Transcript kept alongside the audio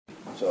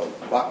So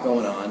a lot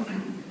going on.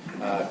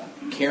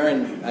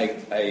 Karen, how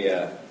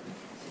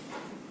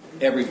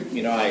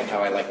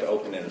I like to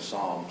open in a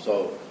psalm.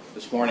 So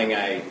this morning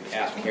I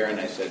asked Karen,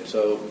 I said,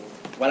 so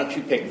why don't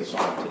you pick the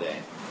psalm today?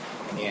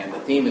 And the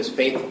theme is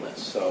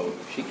faithfulness. So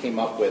she came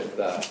up with,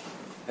 I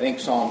think,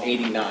 Psalm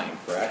 89,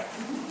 correct?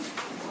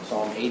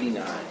 Psalm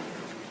 89.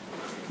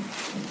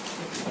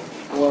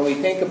 When we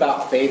think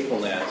about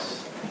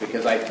faithfulness,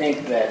 because I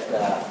think that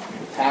the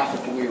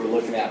passage we were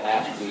looking at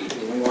last week,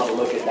 and we want to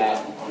look at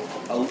that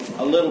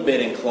a little bit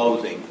in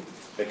closing,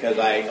 because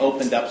I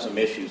opened up some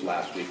issues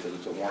last week because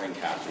it's a warning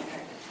passage.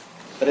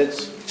 But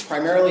it's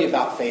primarily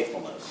about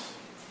faithfulness.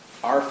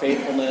 Our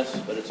faithfulness,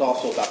 but it's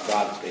also about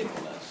God's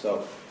faithfulness.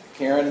 So,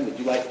 Karen, would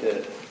you like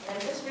to...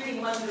 I'm just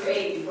reading 1 through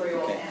 8 before you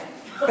all panic.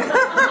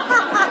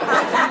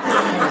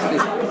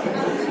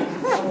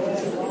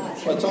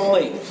 Well, it's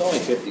only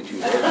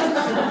 52 words.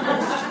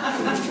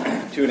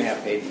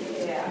 2.5 pages.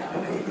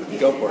 Yeah.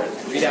 Go for it.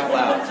 Read out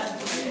loud.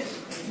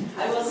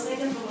 I will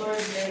sing of the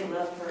Lord's great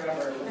love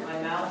forever. With my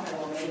mouth I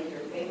will make your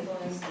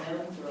faithfulness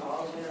known through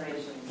all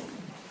generations.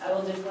 I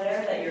will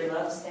declare that your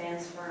love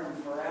stands firm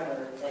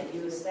forever, that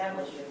you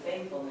establish your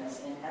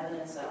faithfulness in heaven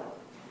itself.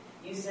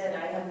 You said,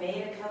 I have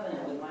made a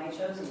covenant with my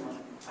chosen one.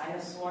 I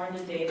have sworn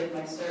to David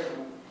my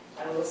servant.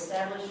 I will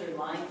establish your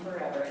line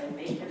forever and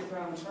make your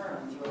throne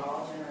firm through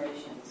all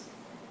generations.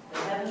 The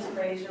heavens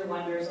praise your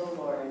wonders, O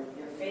Lord,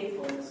 your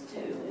faithfulness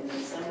too in the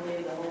assembly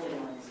of the holy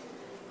ones.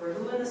 For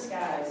who in the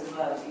skies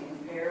above can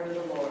compare with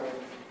the Lord?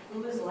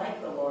 Who is like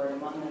the Lord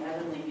among the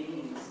heavenly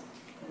beings?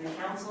 In the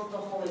council of the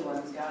holy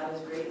ones, God is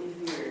greatly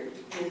feared.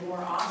 He is more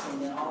awesome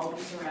than all who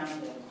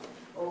surround him.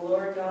 O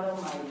Lord God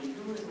Almighty,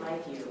 who is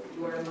like you?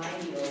 You are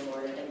mighty, O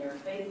Lord, and your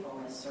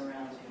faithfulness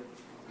surrounds you.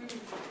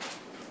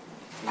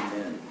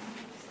 Amen.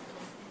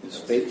 His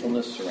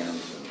faithfulness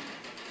surrounds him.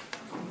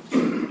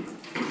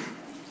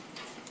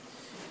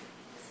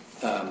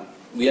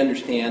 We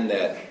understand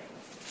that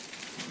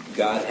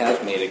God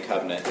has made a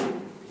covenant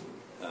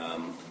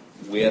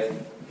with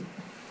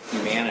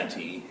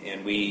humanity,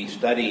 and we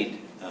studied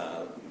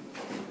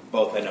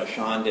both. I know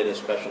Sean did a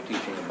special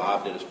teaching and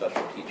Bob did a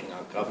special teaching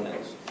on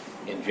covenants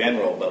in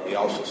general, but we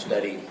also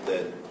studied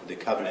the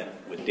covenant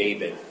with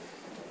David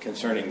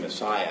concerning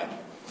Messiah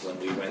when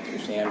we went through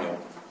Samuel.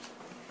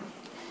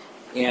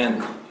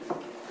 And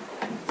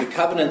the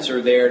covenants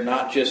are there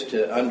not just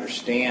to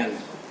understand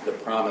the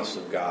promise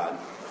of God,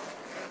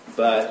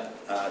 but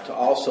to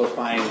also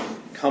find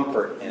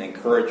comfort and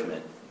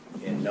encouragement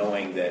in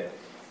knowing that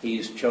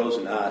He's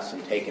chosen us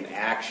and taken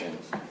action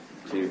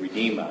to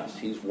redeem us.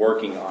 He's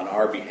working on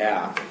our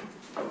behalf,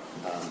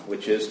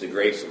 which is the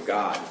grace of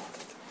God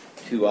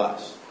to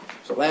us.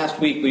 So last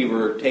week we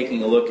were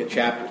taking a look at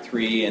chapter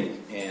 3,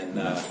 and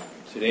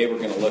today we're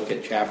going to look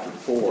at chapter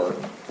 4.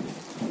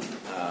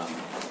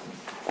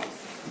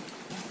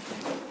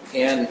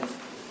 And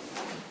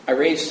I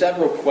raised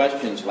several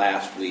questions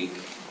last week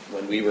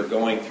when we were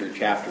going through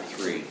chapter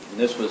 3. And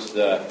this was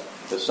the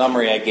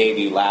summary I gave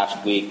you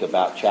last week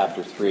about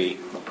chapter 3,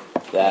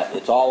 that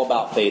it's all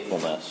about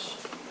faithfulness.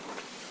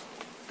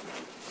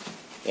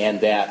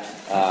 And that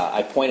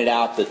I pointed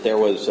out that there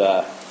was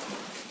a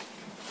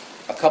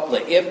couple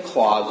of if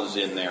clauses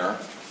in there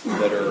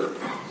that are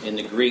in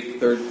the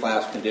Greek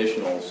third-class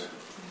conditionals,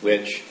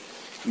 which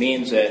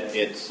means that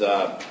it's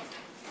that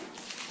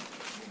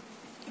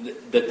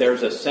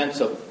there's a sense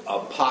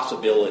of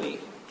possibility,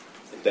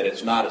 that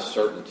it's not a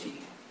certainty.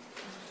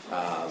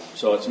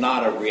 So it's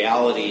not a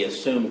reality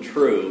assumed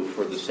true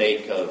for the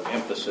sake of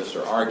emphasis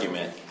or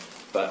argument,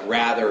 but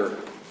rather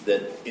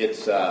that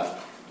it's an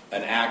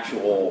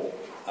actual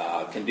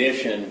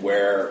condition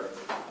where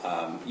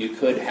you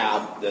could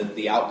have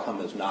the outcome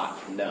is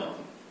not known.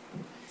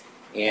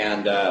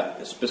 And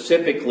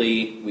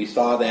specifically, we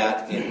saw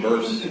that in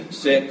verse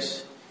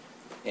 6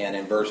 and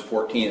in verse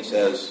 14 it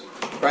says,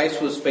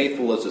 Christ was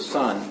faithful as a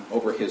son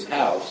over his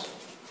house,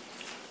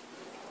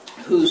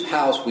 whose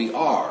house we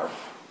are,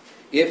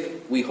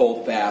 if we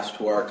hold fast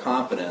to our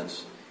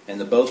confidence and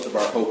the boast of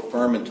our hope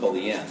firm until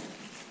the end.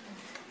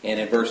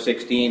 And in verse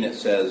 16 it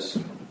says,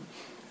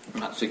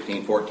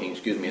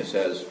 it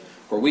says,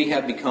 for we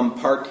have become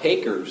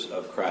partakers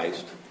of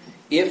Christ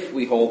if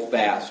we hold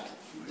fast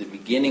the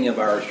beginning of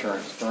our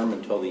assurance firm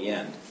until the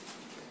end.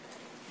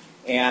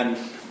 And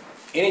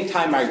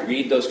anytime I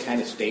read those kind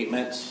of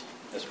statements,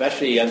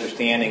 especially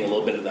understanding a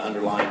little bit of the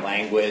underlying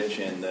language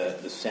and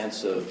the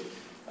sense of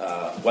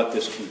what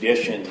this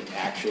condition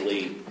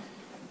actually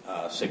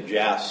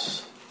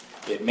suggests,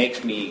 it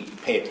makes me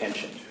pay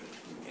attention.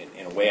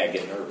 In a way, I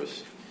get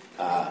nervous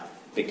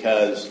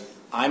because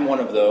I'm one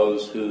of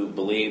those who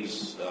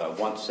believes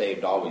once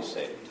saved, always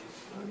saved.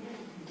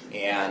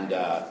 And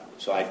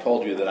so I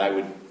told you that I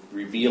would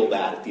reveal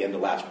that at the end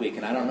of last week,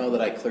 and I don't know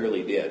that I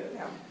clearly did.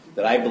 Yeah.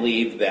 That I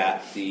believe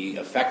that the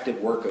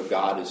effective work of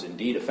God is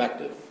indeed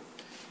effective.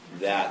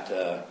 That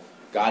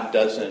God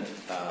doesn't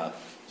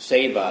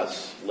save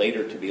us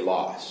later to be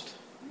lost.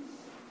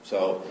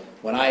 So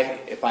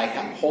if I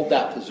hold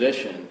that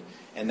position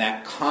and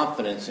that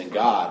confidence in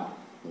God,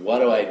 what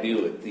do I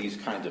do with these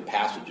kinds of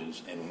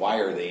passages, and why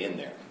are they in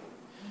there?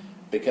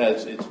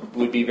 Because it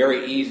would be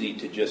very easy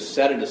to just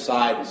set it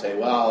aside and say,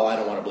 well, I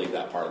don't want to believe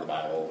that part of the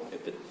Bible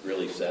if it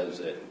really says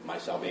that my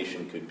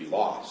salvation could be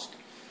lost.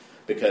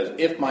 Because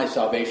if my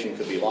salvation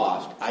could be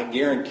lost, I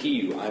guarantee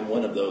you I'm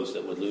one of those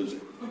that would lose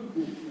it.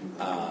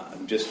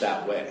 I'm just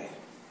that way.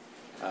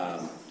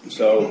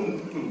 So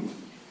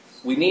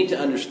we need to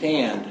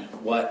understand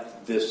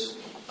what this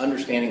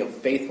understanding of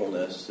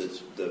faithfulness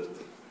that the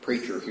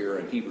preacher here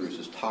in Hebrews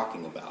is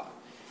talking about,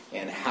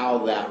 and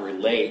how that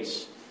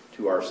relates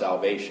to our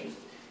salvation.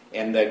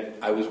 And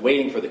I was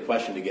waiting for the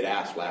question to get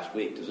asked last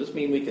week. Does this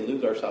mean we can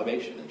lose our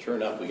salvation? And sure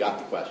enough, we got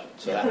the question.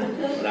 So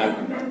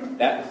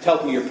that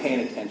tells me you're paying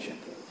attention.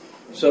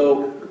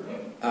 So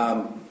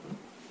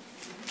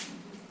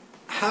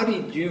how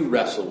did you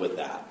wrestle with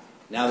that?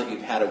 Now that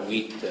you've had a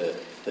week to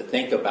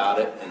think about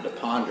it and to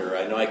ponder.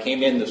 I know I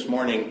came in this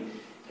morning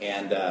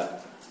and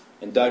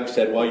Doug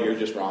said, well, you're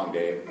just wrong,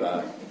 Dave.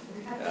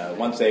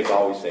 Once saved,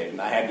 always saved.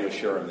 And I had to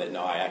assure him that,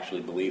 no, I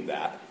actually believe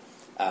that.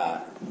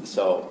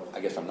 So I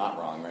guess I'm not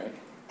wrong, right?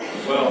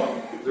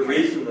 Well, the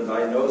reason that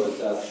I know that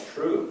that's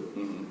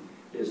true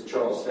is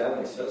Charles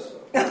Stanley says so.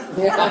 And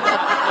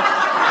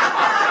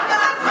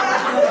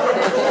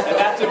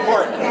that's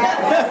important.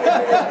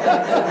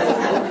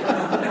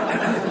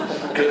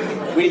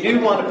 We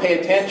do want to pay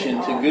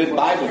attention to good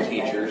Bible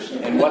teachers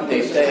and what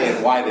they say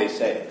and why they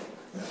say it.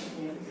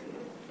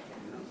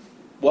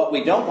 What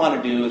we don't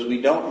want to do is we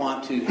don't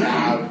want to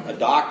have a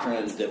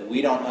doctrine that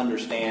we don't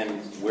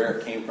understand where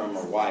it came from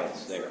or why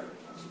it's there,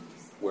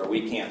 where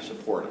we can't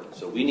support it.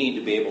 So we need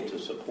to be able to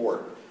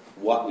support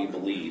what we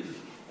believe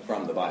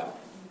from the Bible.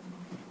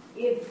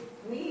 If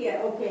we,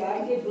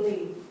 I did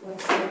believe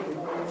once saved, the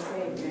Lord was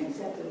saved and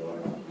accepted the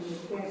Lord in the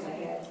experience I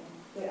had.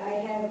 But I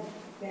have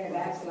been a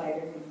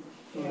backslider,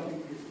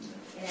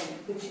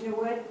 but you know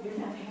what? You're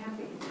not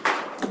happy.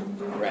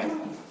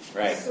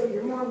 Right. So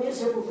you're more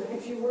miserable than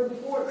if you were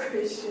before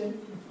Christian.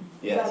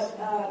 Yes.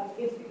 But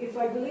if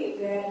I believe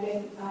that,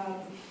 then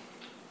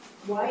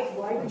why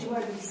would you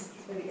want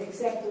to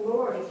accept the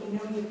Lord if you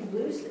know you can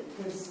lose it?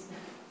 Because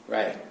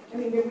Right. I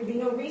mean, there would be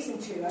no reason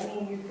to. I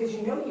mean, because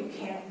you know you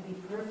can't be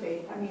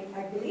perfect. I mean,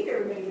 I believe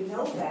everybody would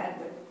know that,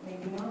 but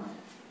maybe not.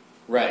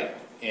 Right.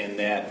 And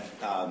that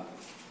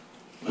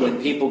when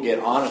people get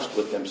honest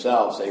with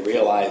themselves, they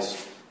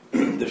realize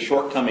the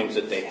shortcomings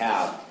that they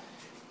have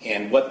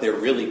and what they're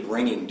really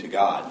bringing to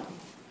God.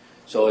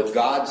 So if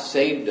God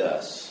saved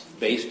us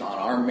based on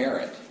our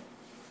merit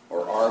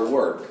or our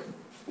work,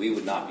 we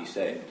would not be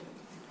saved.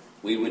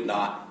 We would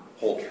not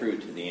hold true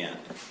to the end.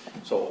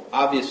 So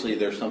obviously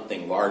there's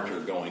something larger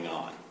going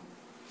on,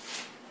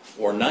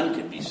 or none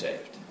could be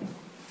saved.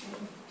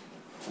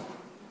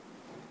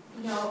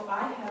 You know,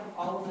 I have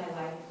all of my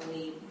life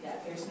believed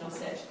that there's no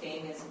such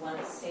thing as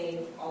once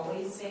saved,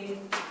 always saved.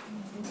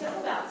 Until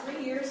about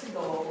 3 years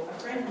ago, a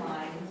friend of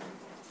mine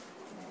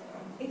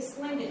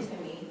explained it to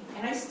me,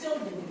 and I still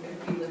didn't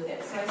agree with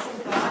it. So I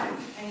said, God,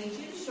 I need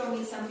you to show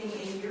me something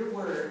in your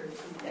word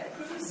that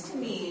proves to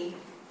me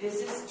this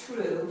is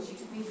true. She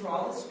took me through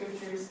all the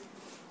scriptures,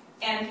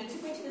 and he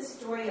took me to the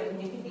story of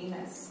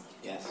Nicodemus.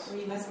 Yes. Where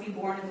you must be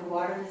born of the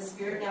water and the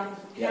Spirit. Now,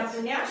 if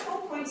the natural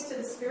points to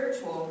the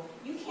spiritual,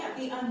 you can't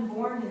be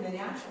unborn in the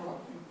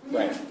natural.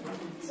 Right.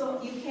 So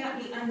you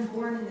can't be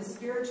unborn in the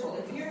spiritual.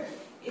 If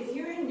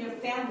you're in your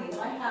family,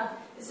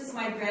 this is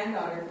my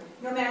granddaughter.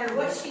 No matter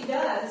what she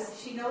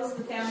does, she knows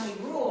the family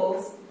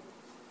rules.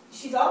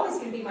 She's always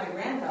going to be my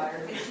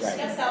granddaughter. If she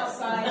steps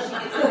outside, she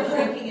gets into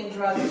drinking and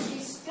drugs.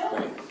 She's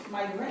still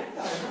my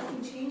granddaughter.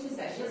 Nothing changes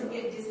that. She doesn't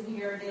get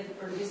disinherited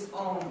or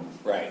disowned.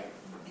 Right.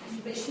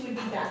 But she would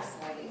be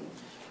backsliding.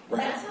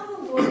 Right. That's how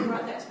the Lord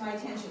brought that to my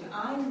attention.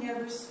 I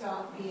never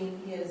stop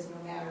being His no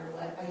matter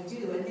what I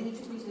do. And then He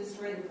took me to the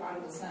story of the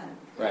prodigal son.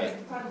 Right.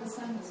 The prodigal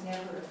son was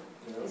never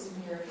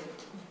disinherited.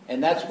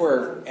 And that's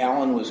where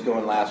Alan was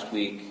going last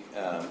week,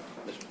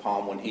 Mr.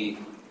 Palm, when he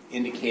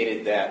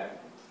indicated that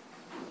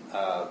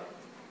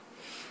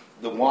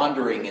the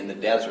wandering in the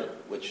desert,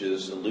 which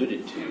is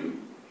alluded to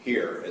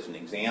here as an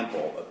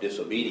example of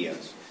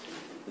disobedience,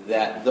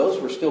 that those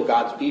were still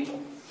God's people.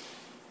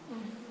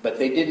 But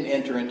they didn't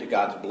enter into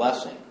God's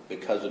blessing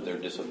because of their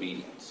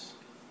disobedience.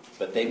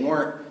 But they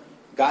weren't,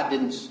 God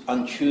didn't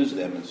unchoose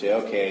them and say,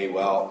 okay,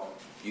 well,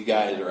 you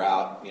guys are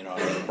out, I'm going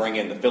to bring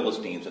in the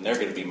Philistines and they're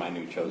going to be my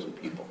new chosen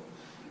people.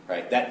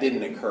 Right? That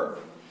didn't occur.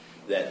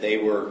 That they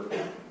were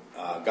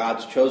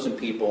God's chosen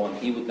people and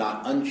He would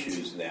not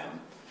unchoose them.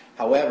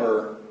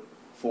 However,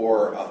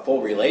 for a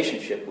full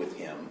relationship with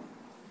Him,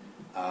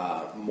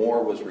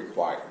 more was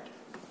required.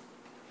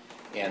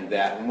 And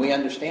that, and we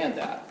understand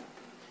that.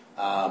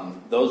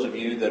 Those of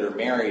you that are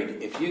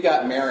married, if you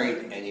got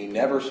married and you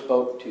never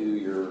spoke to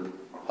your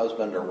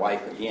husband or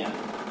wife again,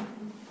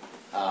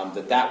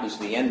 that was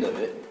the end of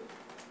it,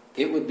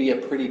 it would be a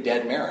pretty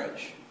dead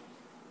marriage.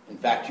 In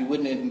fact, you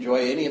wouldn't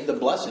enjoy any of the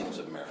blessings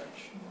of marriage.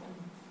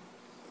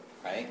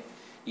 Right?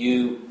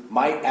 You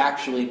might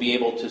actually be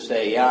able to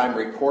say, yeah, I'm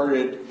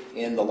recorded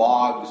in the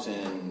logs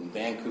in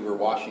Vancouver,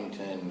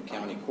 Washington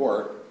County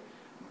Court,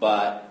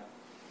 but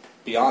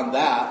beyond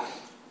that,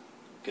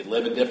 could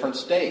live in different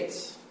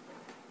states.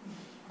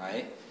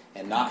 right?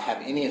 And not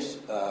have any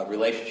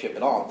relationship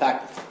at all. In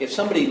fact, if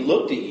somebody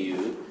looked at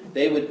you,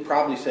 they would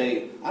probably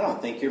say, I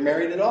don't think you're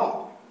married at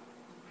all.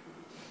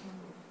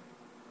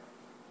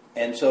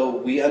 And so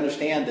we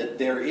understand that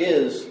there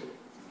is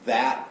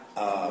that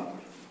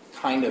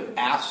kind of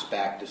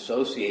aspect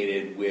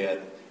associated with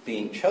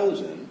being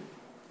chosen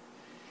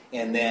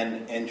and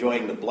then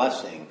enjoying the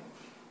blessing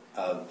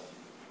of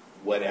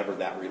whatever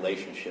that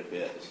relationship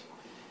is.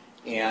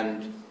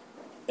 And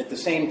at the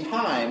same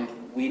time,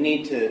 we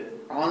need to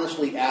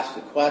honestly ask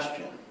the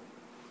question,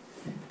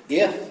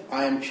 if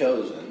I am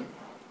chosen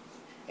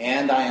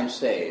and I am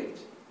saved,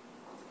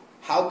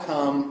 how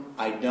come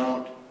I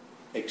don't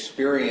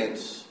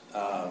experience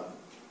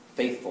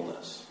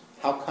faithfulness?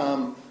 How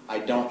come I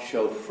don't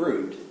show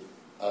fruit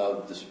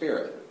of the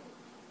Spirit?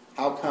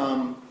 How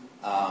come,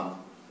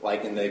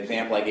 like in the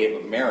example I gave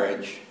of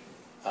marriage,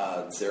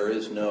 there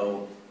is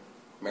no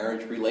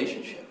marriage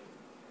relationship?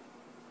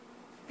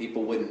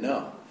 People wouldn't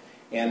know.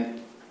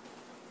 And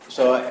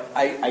so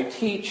I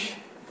teach,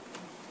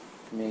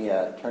 let me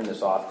turn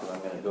this off because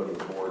I'm going to go to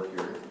the board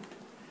here.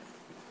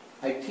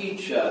 I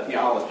teach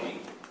theology.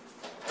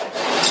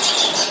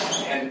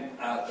 And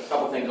a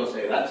couple things I'll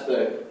say. That's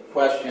the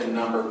question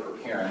number for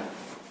Karen.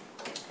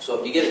 So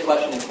if you get a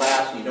question in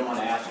class and you don't want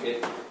to ask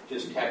it,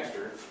 just text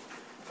her.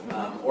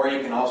 Or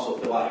you can also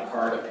fill out a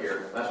card up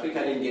here. Last week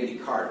I didn't get any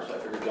cards, so I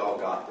figured y'all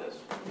got this.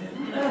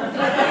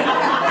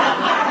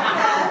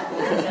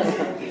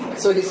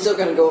 So he's still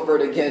going to go over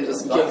it again,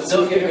 just in case.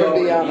 Still going to go over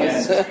it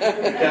again,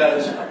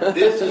 because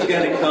this is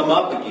going to come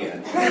up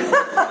again.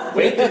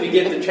 Wait till we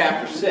get to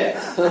chapter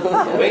 6.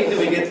 Wait till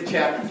we get to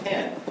chapter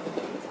 10.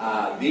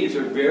 These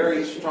are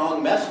very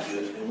strong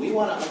messages, and we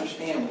want to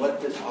understand what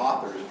this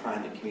author is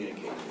trying to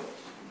communicate to us.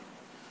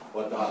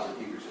 What the author of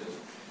Hebrews is.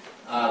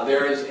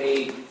 There is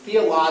a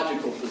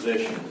theological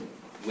position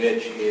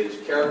which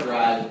is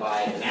characterized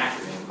by an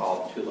acronym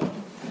called TULIP.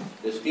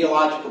 This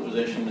theological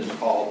position is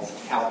called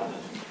Calvinism.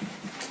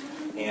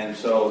 And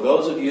so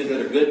those of you that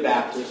are good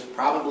Baptists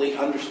probably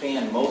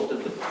understand most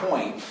of the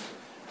points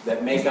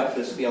that make up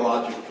this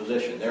theological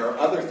position. There are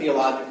other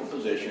theological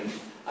positions.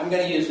 I'm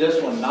going to use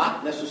this one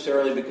not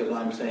necessarily because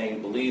I'm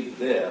saying believe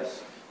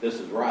this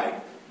is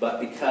right, but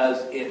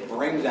because it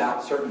brings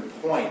out certain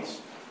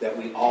points that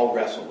we all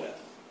wrestle with.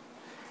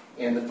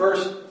 And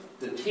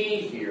the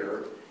T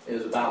here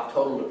is about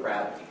total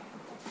depravity.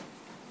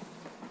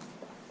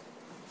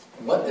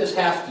 What this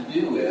has to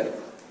do with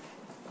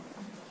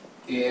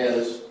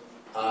is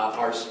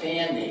our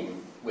standing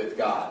with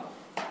God.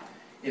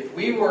 If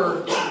we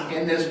were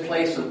in this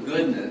place of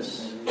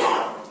goodness,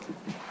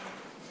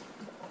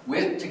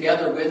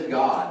 together with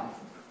God,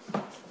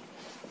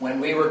 when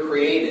we were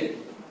created,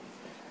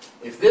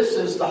 if this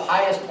is the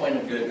highest point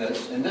of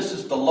goodness, and this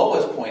is the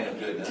lowest point of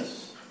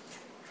goodness,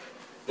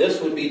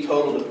 this would be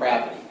total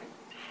depravity.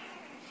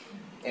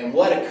 And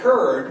what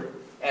occurred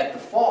at the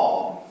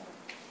fall,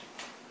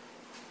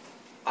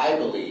 I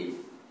believe,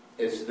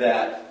 is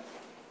that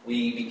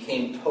we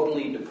became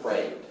totally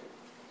depraved.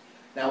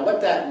 Now,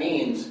 what that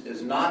means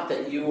is not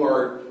that you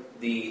are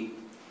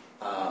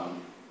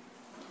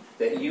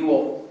that you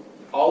will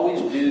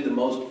always do the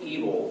most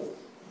evil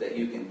that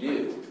you can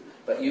do,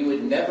 but you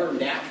would never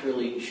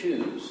naturally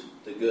choose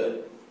the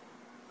good.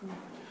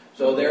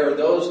 So there are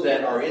those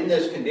that are in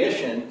this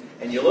condition,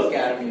 and you look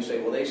at them and you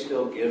say, well, they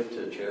still give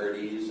to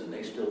charities and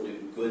they still do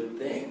good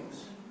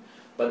things.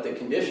 But the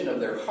condition of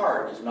their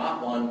heart is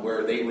not one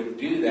where they would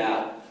do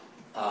that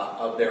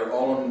of their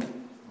own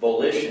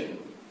volition,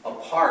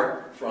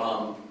 apart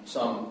from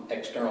some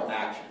external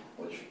action,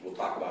 which we'll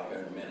talk about here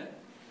in a minute,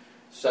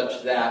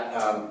 such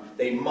that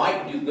they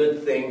might do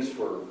good things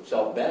for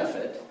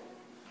self-benefit.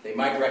 They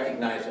might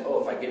recognize,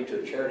 oh, if I give to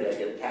a charity, I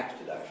get a tax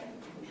deduction.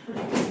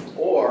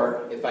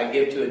 Or if I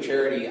give to a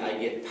charity, I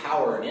get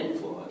power and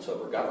influence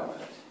over government,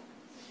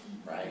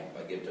 right? If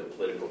I give to a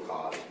political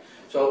cause.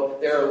 So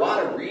there are a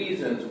lot of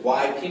reasons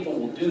why people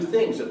will do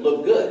things that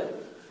look good.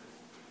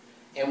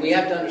 And we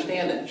have to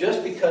understand that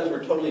just because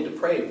we're totally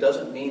depraved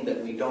doesn't mean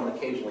that we don't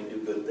occasionally do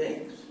good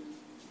things.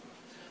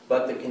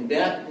 But the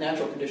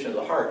natural condition of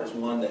the heart is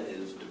one that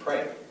is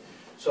depraved.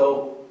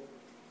 So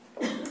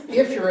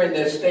if you're in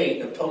this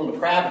state of total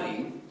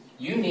depravity,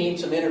 you need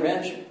some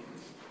intervention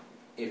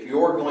if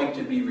you're going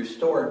to be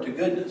restored to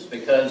goodness.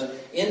 Because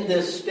in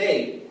this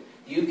state,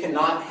 you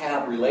cannot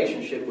have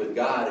relationship with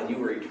God and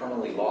you are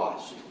eternally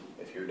lost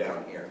if you're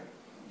down here.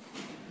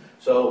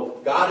 So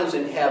God is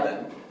in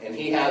heaven, and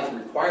He has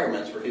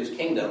requirements for His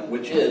kingdom,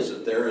 which is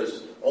that there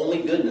is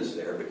only goodness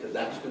there because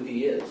that's who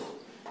He is.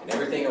 And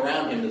everything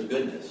around Him is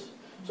goodness.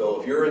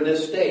 So if you're in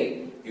this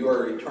state, you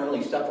are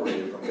eternally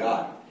separated from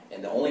God.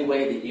 And the only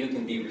way that you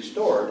can be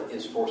restored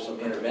is for some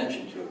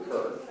intervention to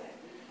occur.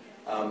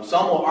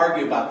 Some will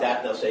argue about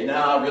that. They'll say,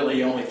 no, really,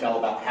 you only fell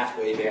about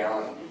halfway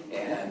down.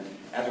 And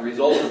as a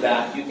result of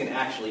that, you can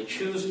actually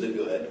choose the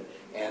good.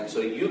 And so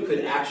you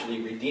could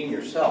actually redeem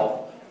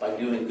yourself by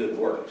doing good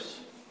works.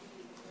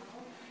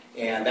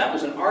 And that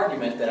was an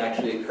argument that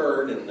actually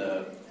occurred in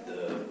the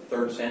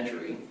 3rd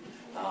century,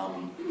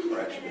 or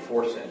actually the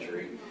 4th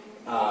century,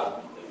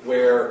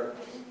 where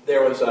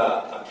there was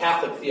a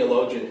Catholic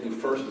theologian who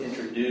first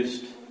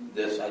introduced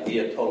this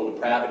idea of total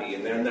depravity,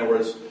 and then there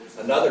was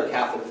another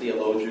Catholic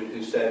theologian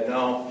who said,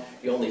 no,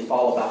 you only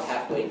fall about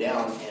halfway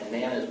down, and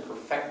man is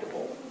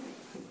perfectible.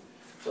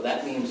 So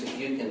that means that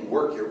you can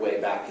work your way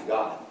back to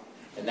God.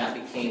 And that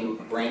became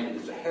branded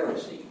as a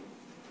heresy.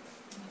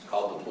 It's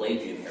called the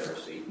Pelagian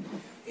heresy.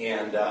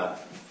 And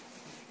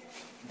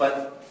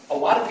but a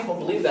lot of people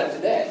believe that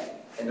today.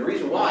 And the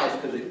reason why is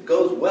because it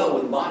goes well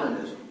with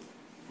modernism.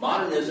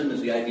 Modernism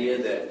is the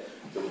idea that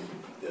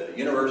the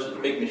universe is a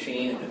big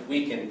machine, and if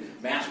we can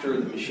master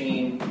the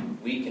machine,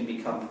 we can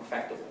become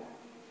perfectible.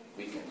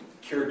 We can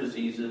cure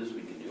diseases,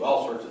 we can do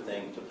all sorts of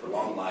things to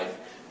prolong life.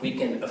 We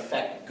can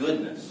affect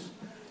goodness,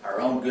 our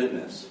own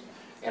goodness.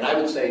 And I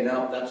would say,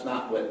 no, that's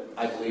not what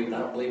I believe, and I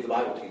don't believe the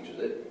Bible teaches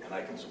it, and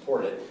I can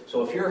support it.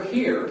 So if you're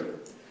here,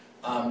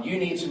 you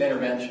need some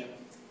intervention.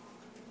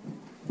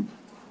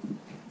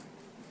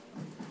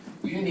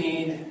 You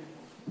need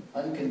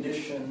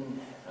unconditioned,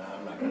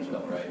 I'm not going to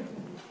spell it right.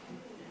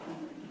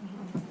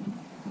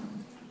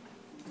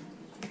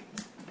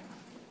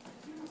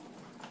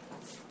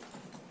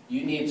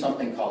 You need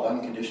something called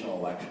unconditional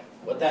election.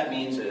 What that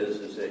means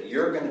is that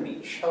you're going to be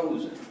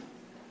chosen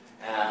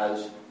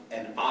as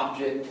an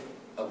object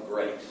of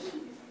grace.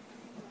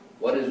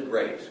 What is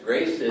grace?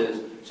 Grace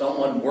is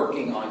someone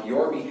working on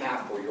your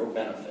behalf for your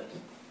benefit.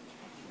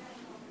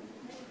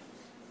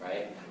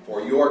 Right?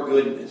 For your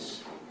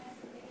goodness.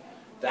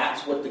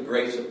 That's what the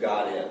grace of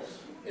God is.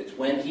 It's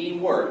when He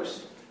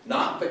works,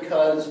 not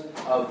because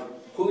of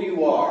who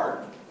you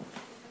are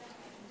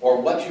or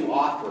what you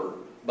offer,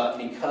 but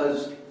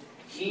because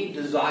He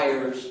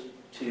desires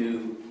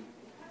to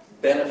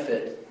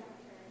benefit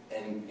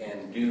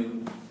and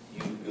do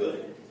you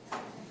good,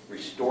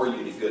 restore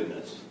you to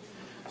goodness.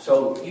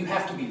 So you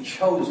have to be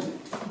chosen,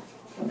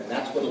 and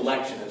that's what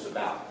election is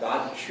about.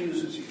 God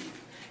chooses you.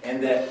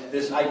 And that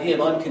this idea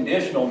of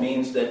unconditional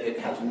means that it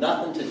has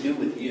nothing to do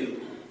with you.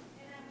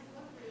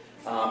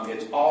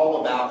 It's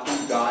all about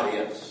who God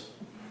is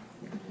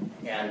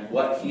and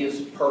what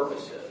His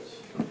purpose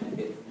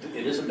is.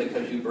 It isn't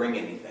because you bring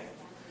anything.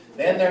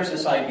 Then there's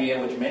this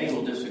idea, which many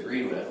will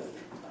disagree with.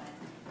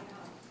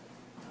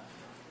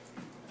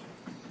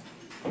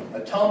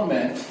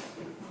 Atonement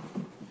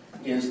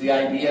is the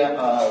idea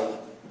of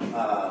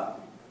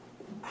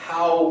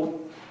how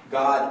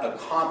God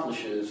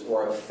accomplishes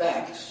or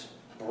affects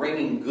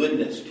bringing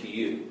goodness to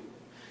you.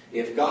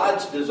 If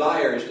God's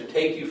desire is to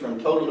take you from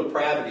total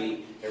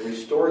depravity and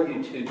restore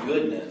you to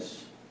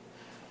goodness,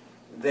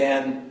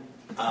 then,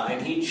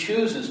 and He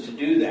chooses to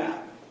do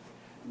that,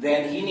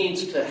 then He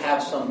needs to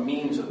have some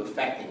means of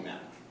effecting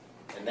that.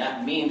 And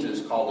that means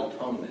is called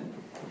atonement.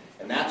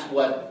 And that's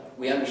what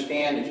we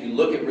understand. If you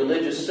look at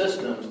religious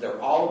systems, they're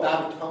all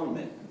about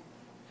atonement.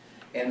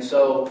 And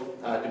so,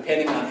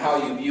 depending on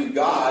how you view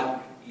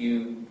God,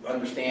 you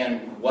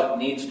understand what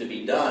needs to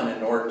be done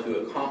in order to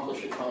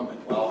accomplish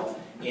atonement. Well,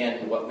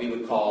 in what we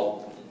would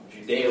call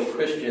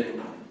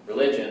Judeo-Christian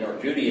religion, or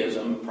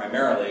Judaism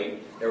primarily,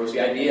 there was the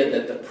idea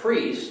that the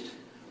priest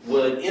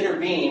would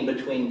intervene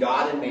between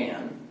God and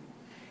man,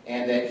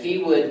 and that he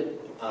would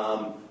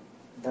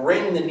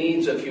bring the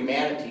needs of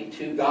humanity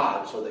to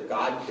God so that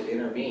God could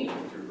intervene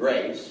through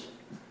grace,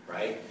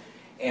 right?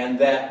 And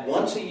that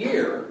once a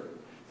year,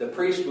 the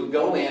priest would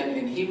go in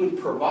and he would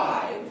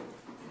provide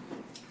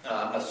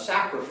a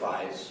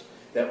sacrifice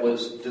that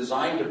was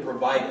designed to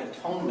provide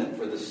atonement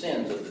for the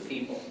sins of the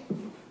people.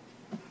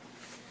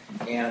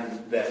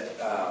 And that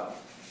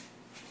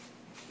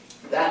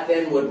that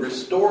then would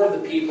restore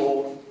the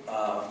people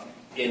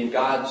in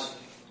God's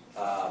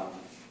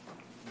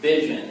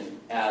vision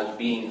as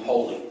being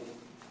holy.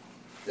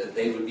 That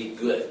they would be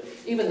good,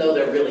 even though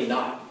they're really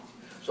not.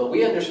 So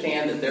we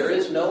understand that there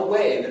is no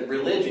way that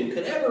religion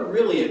could ever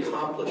really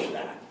accomplish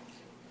that.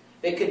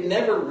 It could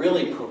never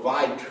really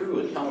provide true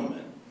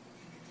atonement.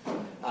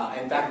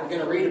 In fact, we're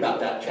going to read about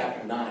that in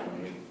chapter 9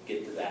 when we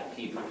get to that in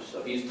Hebrews.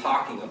 So he's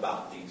talking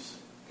about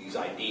these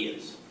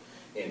ideas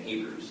in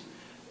Hebrews.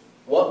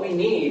 What we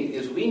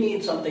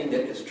need something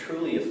that is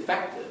truly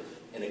effective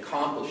in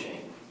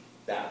accomplishing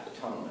that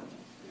atonement.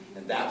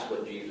 And that's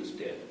what Jesus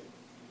did.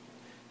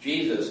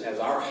 Jesus, as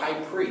our high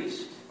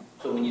priest,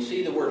 so when you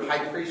see the word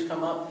high priest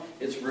come up,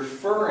 it's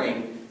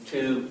referring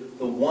to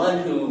the one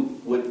who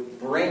would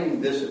bring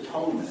this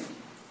atonement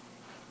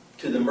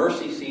to the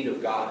mercy seat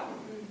of God.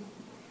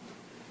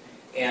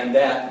 And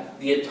that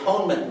the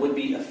atonement would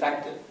be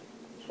effective.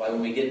 That's why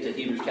when we get to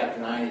Hebrews chapter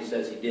 9, he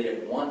says he did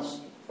it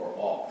once for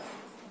all.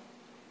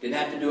 Didn't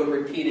have to do it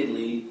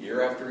repeatedly,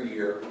 year after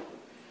year,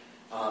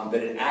 but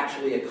it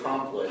actually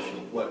accomplished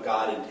what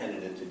God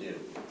intended it to do.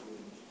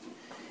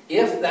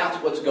 If that's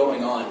what's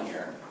going on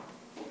here,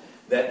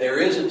 that there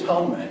is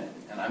atonement,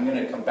 and I'm going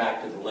to come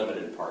back to the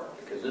limited part,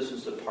 because this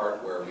is the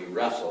part where we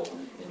wrestle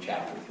in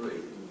chapter 3.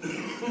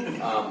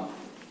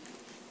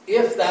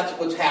 If that's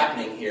what's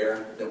happening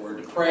here, that we're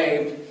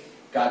depraved,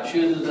 God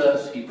chooses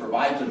us, He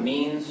provides a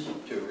means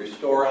to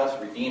restore us,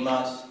 redeem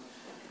us,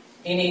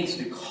 He needs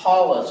to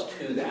call us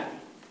to that.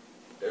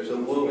 There's a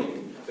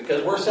wooing,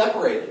 because we're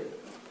separated,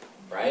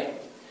 right?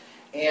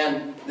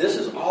 And this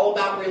is all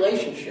about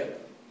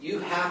relationship. You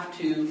have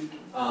to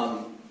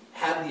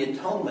have the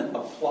atonement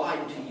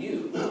applied to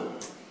you.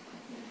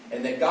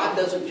 And that God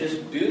doesn't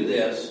just do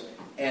this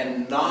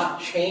and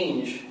not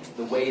change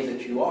the way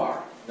that you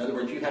are. In other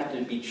words, you have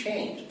to be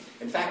changed.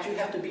 In fact, you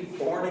have to be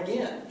born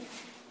again.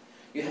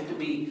 You have to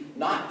be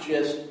not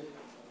just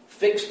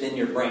fixed in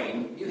your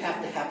brain. You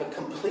have to have a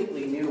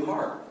completely new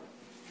heart.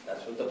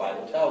 That's what the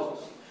Bible tells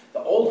us. The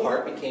old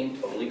heart became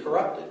totally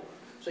corrupted.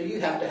 So you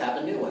have to have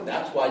a new one.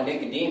 That's why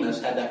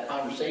Nicodemus had that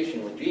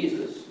conversation with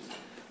Jesus.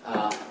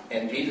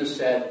 And Jesus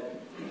said,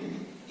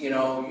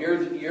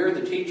 you're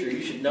the teacher.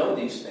 You should know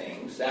these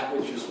things. That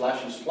which is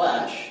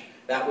flesh.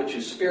 That which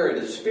is spirit.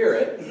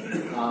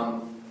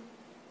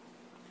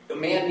 A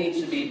man needs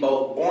to be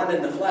both born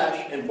in the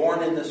flesh and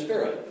born in the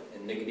spirit.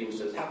 And Nicodemus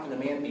says, how can a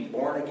man be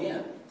born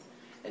again?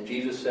 And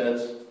Jesus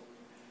says,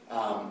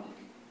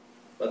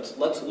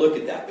 let's look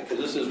at that, because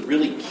this is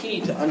really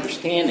key to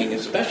understanding,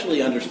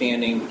 especially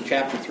understanding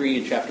chapter 3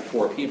 and chapter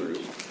 4 of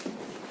Hebrews.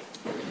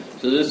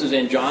 So this is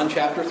in John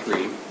chapter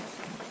 3.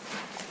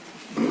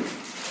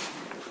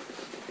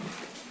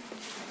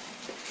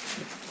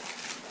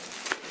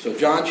 So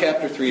John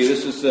chapter 3,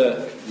 this is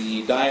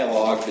the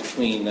dialogue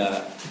between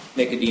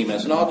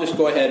Nicodemus. And I'll just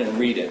go ahead and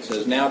read it. It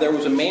says, now there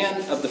was a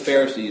man of the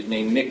Pharisees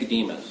named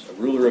Nicodemus, a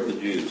ruler of the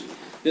Jews.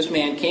 This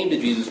man came to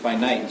Jesus by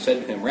night and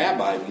said to him,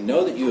 Rabbi, we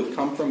know that you have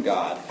come from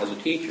God as a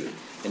teacher,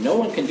 and no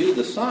one can do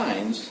the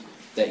signs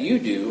that you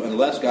do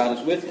unless God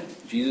is with him.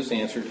 Jesus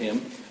answered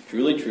him,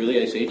 truly,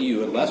 truly, I say to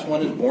you, unless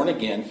one is born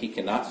again, he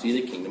cannot see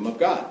the kingdom of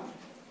God.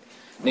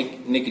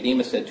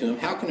 Nicodemus said to him,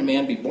 how can a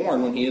man be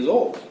born when he is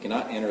old? He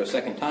cannot enter a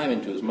second time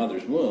into his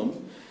mother's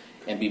womb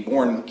and be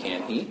born,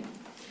 can he?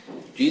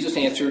 Jesus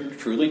answered,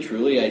 truly,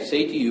 truly, I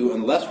say to you,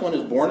 unless one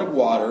is born of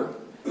water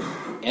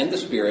and the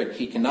Spirit,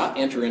 he cannot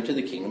enter into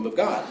the kingdom of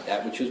God.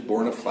 That which is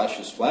born of flesh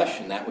is flesh,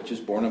 and that which is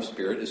born of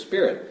spirit is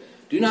spirit.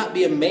 Do not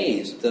be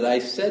amazed that I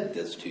said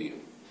this to you.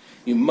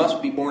 You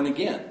must be born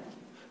again.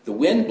 The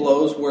wind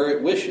blows where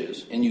it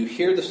wishes, and you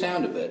hear the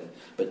sound of it,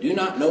 but do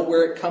not know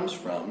where it comes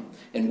from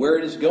and where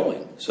it is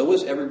going. So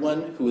is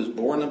everyone who is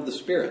born of the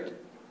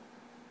Spirit.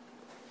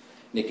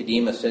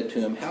 Nicodemus said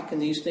to him, how can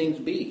these things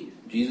be?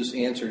 Jesus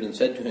answered and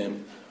said to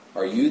him,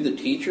 are you the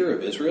teacher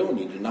of Israel, and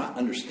you do not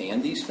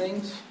understand these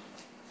things?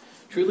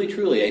 Truly,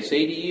 truly, I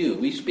say to you,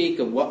 we speak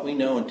of what we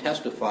know and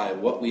testify of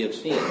what we have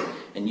seen,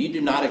 and you do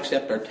not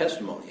accept our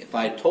testimony. If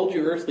I had told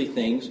you earthly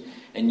things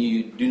and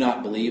you do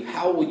not believe,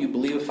 how will you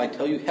believe if I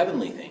tell you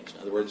heavenly things?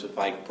 In other words, if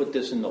I put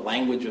this in the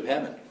language of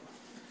heaven.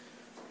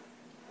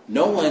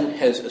 No one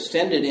has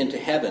ascended into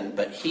heaven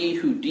but he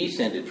who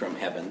descended from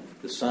heaven,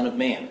 the Son of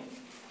Man.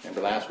 Remember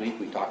last week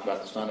we talked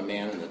about the Son of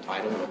Man and the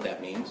title and what that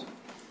means?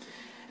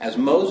 As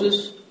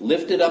Moses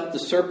lifted up the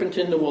serpent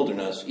in the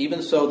wilderness,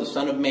 even so the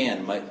Son of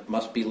Man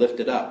must be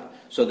lifted up,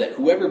 so that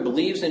whoever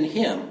believes in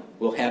him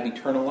will have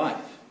eternal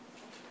life.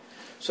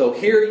 So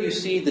here you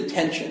see the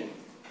tension.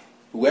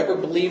 Whoever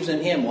believes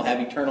in him will have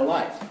eternal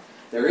life.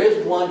 There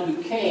is one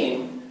who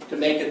came to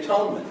make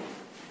atonement.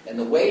 And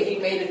the way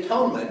he made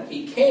atonement,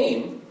 he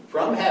came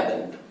from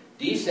heaven,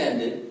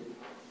 descended,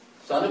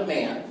 Son of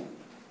Man,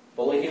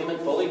 fully human,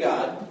 fully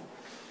God.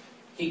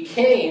 He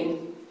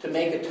came to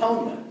make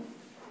atonement,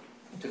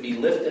 to be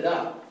lifted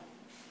up.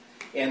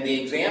 And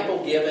the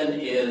example given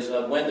is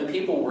when the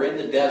people were in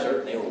the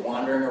desert, they were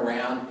wandering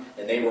around,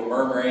 and they were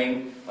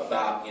murmuring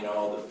about,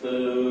 the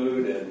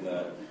food and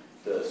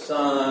the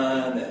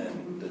sun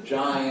and the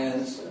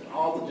giants and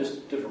all the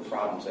just different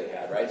problems they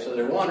had, right? So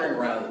they're wandering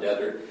around the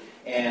desert,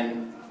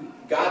 and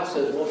God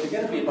says, well, if you're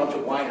going to be a bunch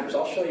of whiners,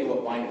 I'll show you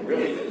what whining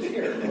really is.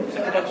 Here, there's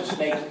a bunch of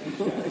snakes.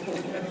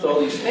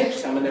 So these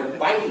snakes come, and they're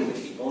biting the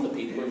people, and the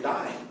people are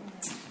dying.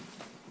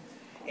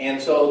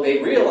 And so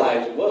they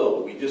realize,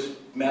 whoa, we just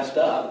messed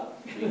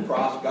up. We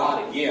crossed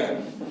God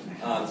again.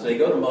 So they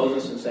go to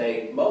Moses and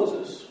say,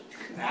 Moses,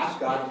 ask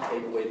God to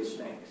take away the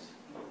snakes.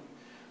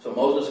 So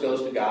Moses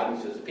goes to God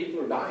and says, the people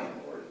are dying,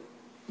 Lord.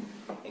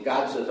 And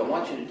God says, I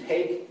want you to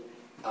take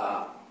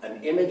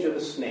an image of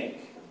a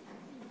snake,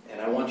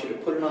 and I want you to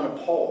put it on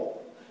a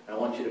pole, and I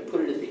want you to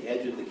put it at the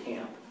edge of the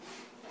camp.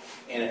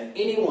 And if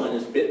anyone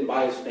is bitten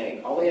by a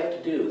snake, all they have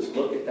to do is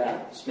look at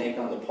that snake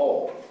on the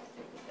pole,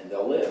 and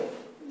they'll live.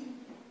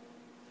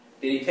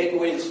 Did he take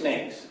away the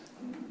snakes?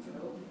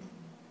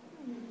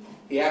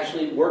 He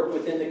actually worked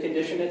within the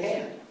condition at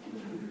hand.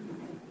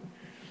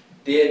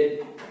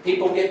 Did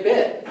people get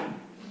bit?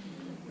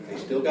 They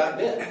still got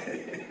bit.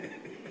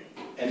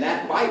 And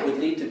that bite would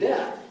lead to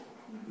death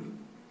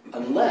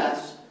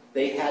unless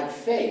they had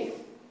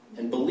faith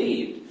and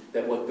believed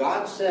that what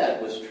God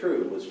said was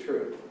true was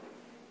true.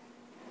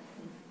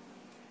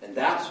 And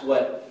that's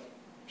what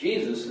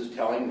Jesus is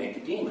telling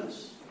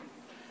Nicodemus.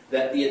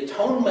 That the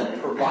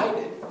atonement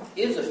provided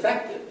is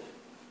effective,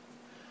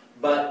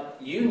 but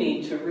you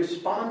need to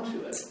respond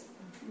to it.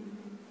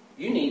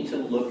 You need to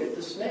look at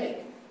the snake.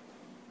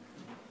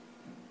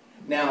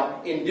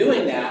 Now, in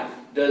doing that,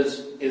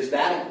 is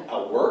that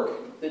a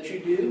work that you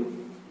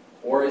do?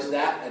 Or is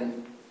that,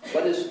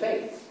 what is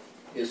faith?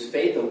 Is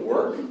faith a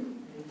work,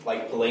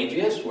 like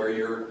Pelagius, where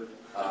you're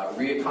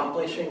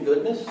re-accomplishing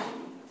goodness?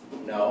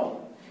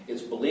 No.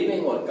 It's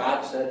believing what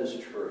God said is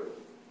true.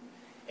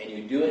 And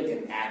you do it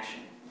in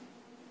action,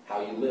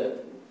 how you live.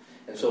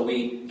 And so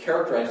we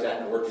characterize that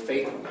in the word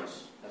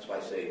faithfulness. That's why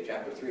I say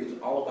chapter 3 is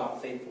all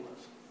about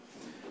faithfulness.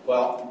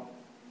 Well,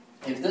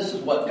 if this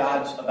is what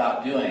God's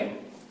about doing,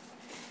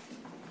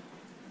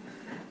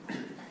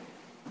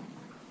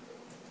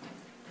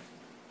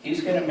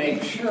 He's going to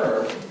make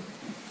sure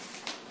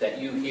that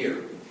you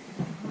hear.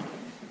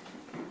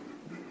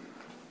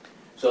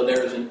 So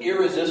there's an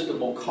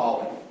irresistible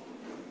calling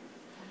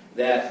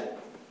that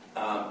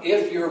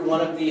if you're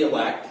one of the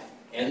elect,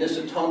 and this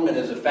atonement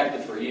is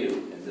effective for you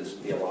in this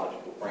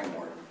theological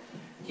framework,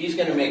 He's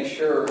going to make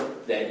sure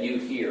that you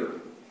hear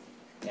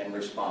and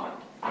respond.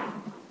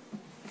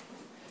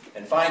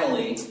 And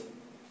finally,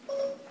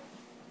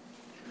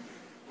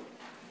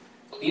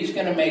 He's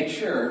going to make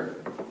sure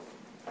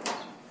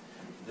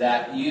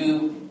that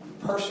you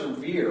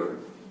persevere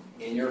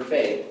in your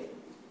faith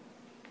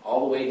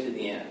all the way to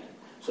the end.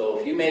 So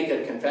if you make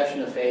a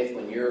confession of faith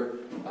when you're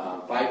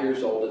 5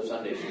 years old at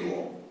Sunday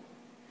school,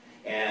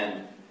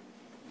 and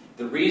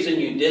the reason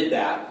you did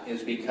that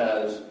is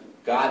because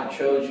God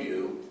chose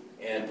you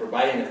and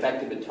provided an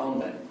effective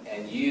atonement,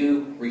 and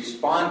you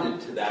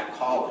responded to that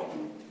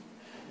calling,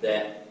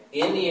 that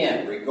in the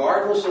end,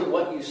 regardless of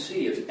what you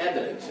see as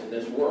evidence in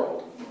this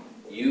world,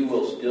 you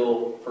will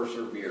still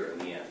persevere in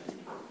the end.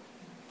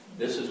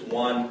 This is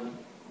one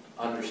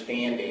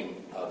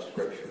understanding of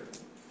Scripture.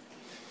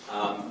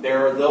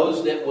 There are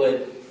those that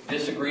would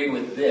disagree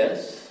with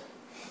this.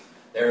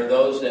 There are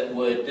those that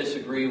would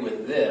disagree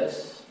with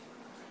this.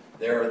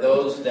 There are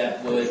those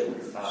that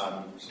would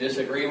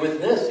disagree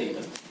with this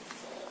even.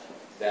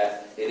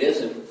 That it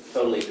isn't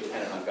totally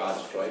dependent on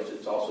God's choice.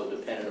 It's also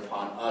dependent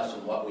upon us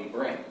and what we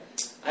bring.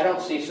 I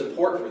don't see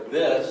support for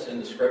this in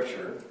the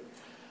Scripture.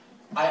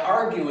 I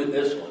argue with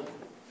this one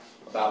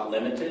about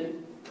limited.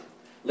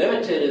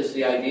 Limited is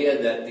the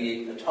idea that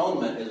the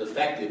atonement is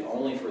effective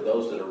only for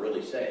those that are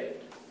really saved.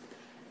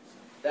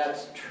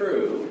 That's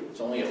true. It's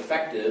only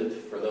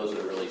effective for those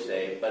that are really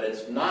saved, but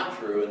it's not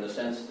true in the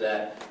sense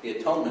that the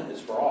atonement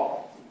is for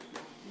all.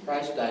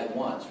 Christ died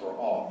once for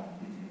all.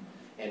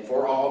 And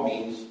for all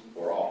means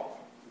for all.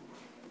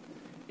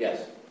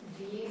 Yes?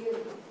 Are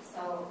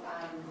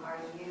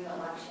you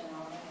election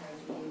only,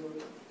 or do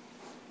you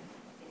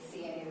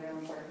see any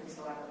room for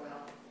whosoever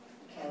will?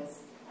 Because,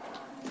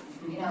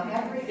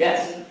 everybody,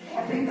 yes.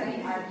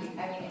 Everybody argues.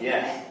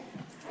 Yes.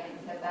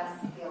 The best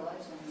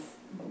theologians.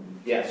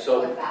 Yes.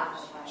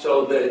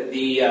 So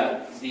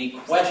the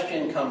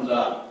question comes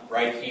up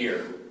right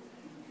here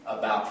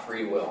about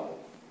free will.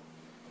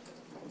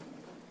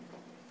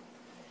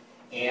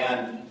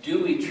 And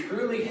do we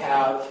truly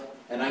have,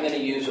 and I'm going to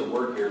use a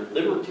word here,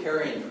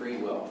 libertarian free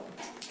will,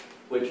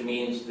 which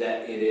means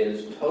that it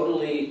is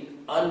totally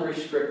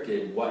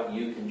unrestricted what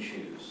you can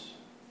choose.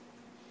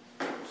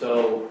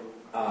 So,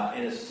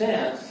 in a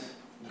sense,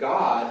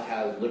 God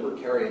has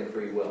libertarian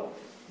free will.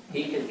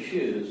 He can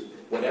choose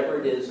whatever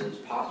it is that's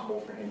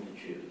possible for Him to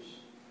choose.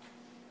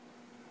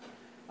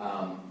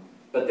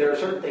 But there are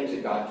certain things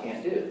that God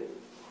can't do.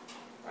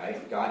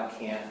 Right? God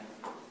can't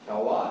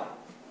tell a lie.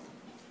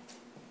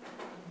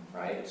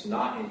 Right? It's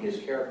not in His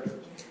character.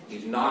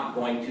 He's not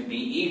going to be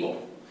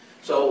evil.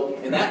 So,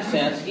 in that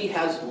sense, He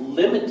has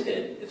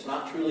limited, it's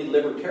not truly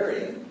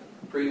libertarian,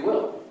 free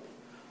will.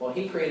 Well,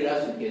 He created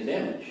us in His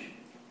image.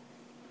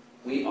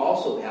 We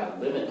also have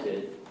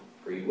limited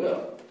free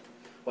will.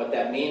 What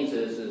that means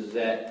is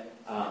that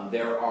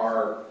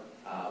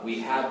we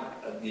have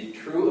the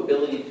true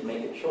ability to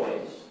make a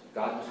choice.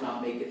 God does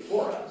not make it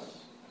for us.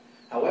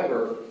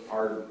 However,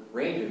 our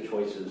range of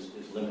choices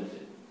is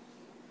limited.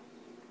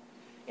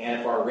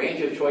 And if our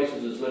range of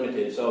choices is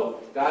limited,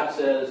 so God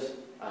says,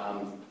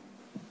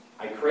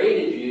 I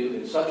created you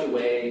in such a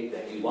way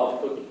that you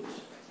love cookies.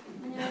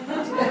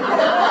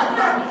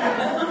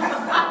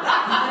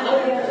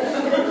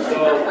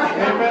 So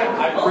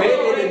I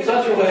created in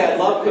such a way I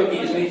love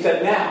cookies, and He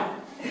said, now,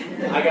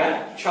 I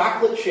got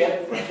chocolate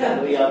chip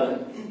from the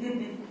oven.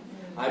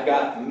 I've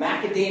got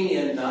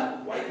macadamia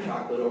nut, white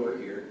chocolate over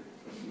here.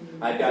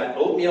 I've got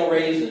oatmeal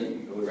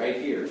raisin right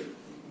here.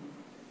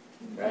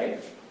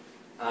 Right?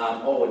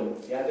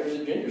 And there's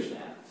a ginger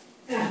snap.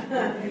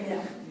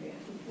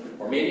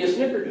 Or maybe a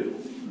snickerdoodle.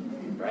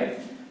 Right?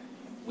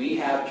 We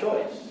have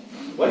choice.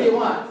 What do you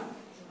want?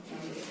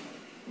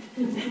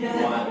 You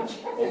want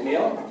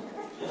oatmeal?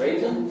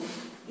 Raisin?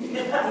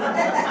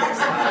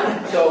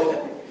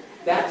 So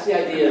that's the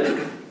idea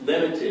of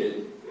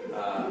limited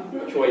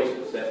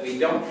choices, that we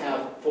don't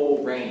have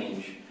full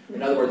range.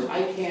 In other words,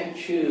 I can't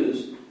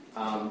choose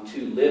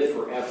to live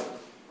forever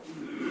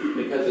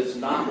because it's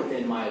not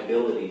within my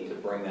ability to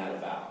bring that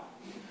about.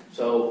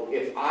 So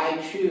if I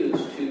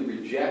choose to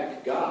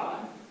reject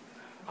God,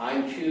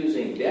 I'm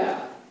choosing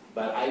death,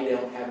 but I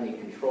don't have any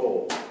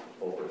control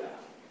over that.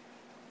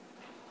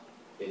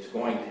 It's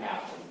going to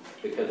happen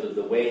because of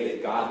the way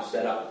that God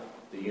set up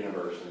the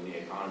universe and the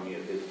economy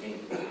of His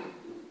kingdom.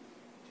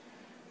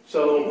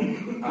 So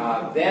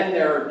then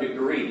there are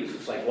degrees.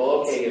 It's like,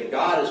 well, okay, if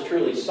God is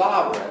truly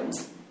sovereign,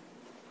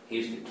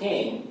 He's the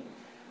king,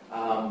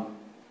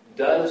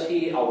 does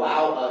He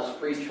allow us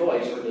free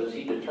choice, or does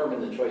He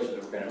determine the choices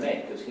that we're going to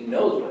make? Because He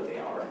knows what they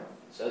are. It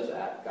says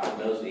that. God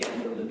knows the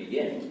end from the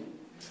beginning.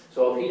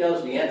 So if He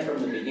knows the end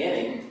from the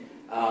beginning,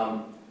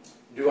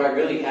 do I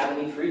really have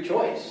any free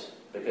choice?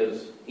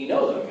 Because He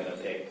knows I'm going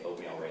to pick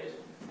oatmeal raisin.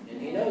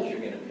 And He knows you're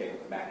going to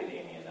pick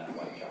macadamia nut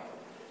white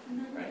chocolate.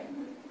 Right?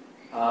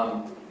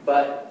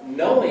 But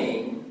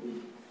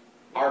knowing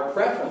our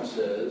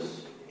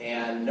preferences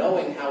and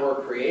knowing how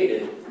we're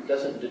created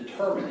doesn't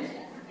determine it.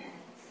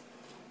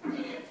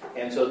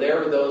 And so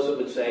there are those that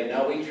would say,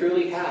 no, we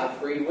truly have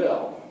free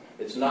will.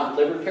 It's not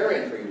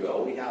libertarian free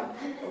will. We have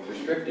a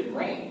restricted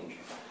range.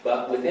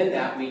 But within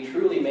that, we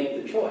truly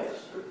make the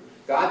choice.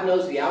 God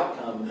knows the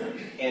outcome,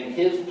 and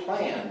His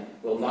plan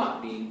will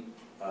not be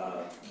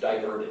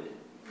diverted.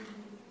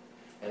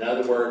 In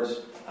other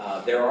words,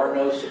 there are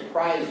no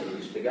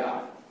surprises to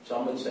God.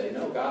 Some would say,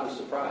 no, God is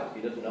surprised.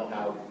 He doesn't know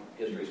how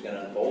history is going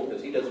to unfold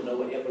because He doesn't know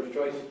what Hitler's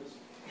choice is.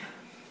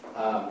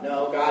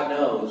 No, God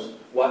knows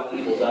what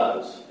evil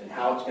does and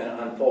how it's going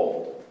to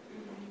unfold.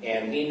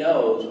 And He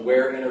knows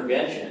where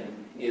intervention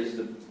is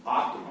the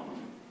optimum.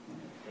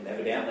 And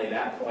evidently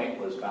that point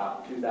was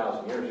about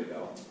 2,000 years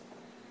ago.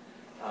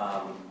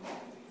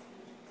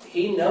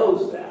 He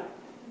knows that.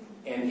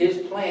 And His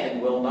plan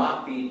will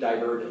not be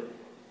diverted.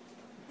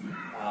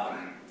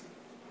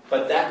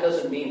 But that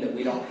doesn't mean that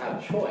we don't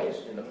have choice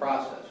in the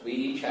process. We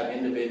each have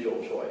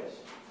individual choice.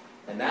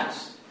 And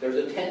there's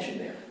a tension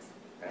there.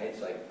 Right?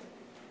 It's like,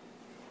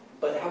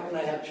 but how can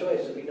I have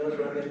choice if He knows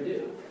what I'm going to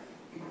do?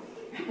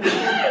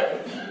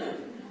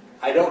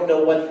 I don't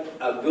know what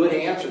a good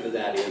answer to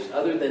that is,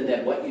 other than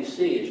that what you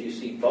see is you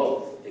see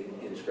both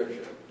in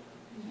Scripture.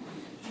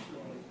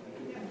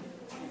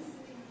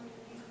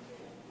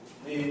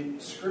 The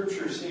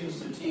Scripture seems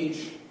to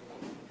teach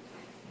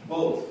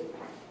both,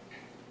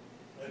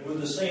 and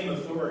with the same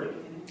authority.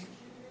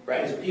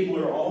 Right. Because people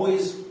are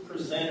always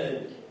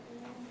presented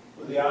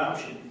with the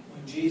option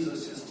when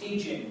Jesus is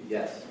teaching.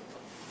 Yes.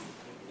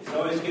 He's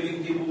always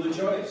giving people the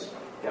choice.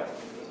 Yep.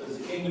 Says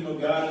the kingdom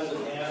of God is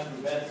at hand,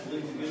 repent,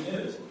 believe the good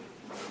news.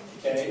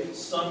 Okay,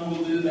 some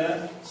will do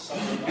that, some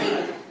will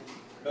not.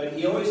 But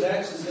He always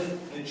acts as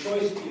if the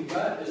choice you've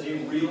got is a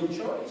real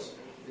choice.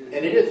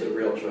 And it is a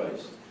real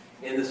choice,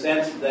 in the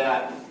sense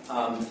that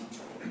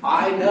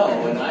I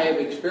know and I have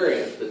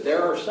experienced that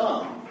there are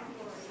some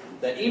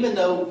that even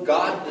though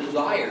God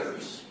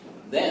desires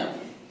them,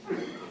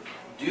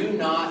 do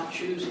not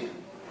choose Him.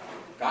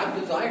 God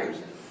desires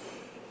them.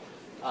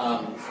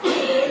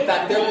 In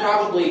fact, they're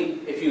probably,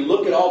 if you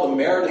look at all the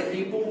merit of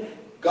people,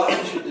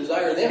 God should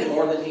desire them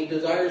more than He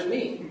desires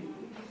me.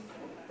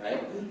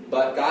 Right?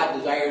 But God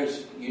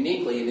desires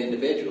uniquely and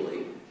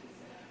individually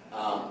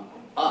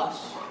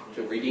us,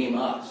 to redeem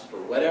us. For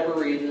whatever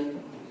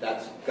reason,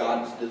 that's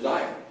God's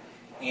desire.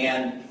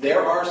 And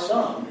there are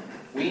some,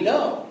 we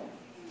know,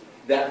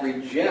 that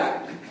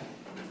reject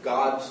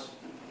God's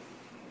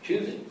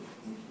choosing.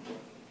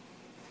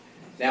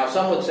 Now,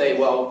 some would say,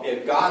 well,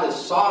 if God is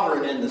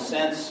sovereign in the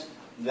sense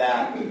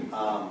that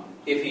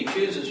if He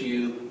chooses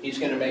you, He's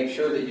going to make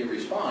sure that you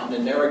respond.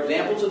 And there are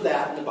examples of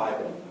that in the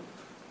Bible.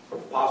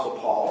 Apostle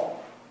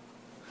Paul,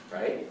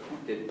 right?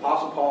 Did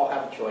Apostle Paul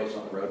have a choice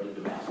on the road to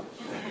Damascus?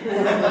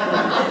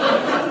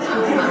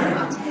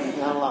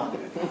 Not a lot.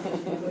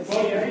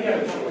 Well, yeah, he had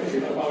a choice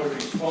of how to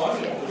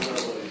respond to the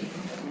revelation.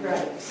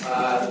 Right.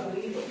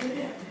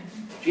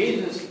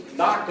 Jesus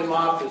knocked him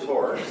off his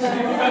horse.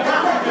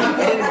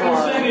 I'm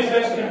saying is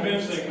that's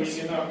convincing when you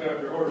get knocked off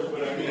your horse,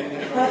 but I mean,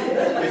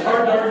 it's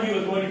hard to argue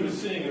with what he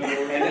was seeing.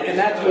 And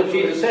that's what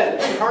Jesus said.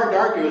 It's hard to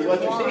argue with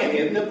what you're seeing,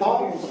 isn't it,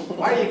 Paul?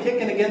 Why are you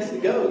kicking against the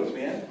goads,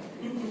 man?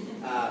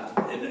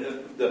 And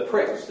the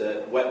pricks,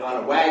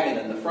 on a wagon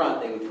in the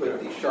front, they would put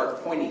these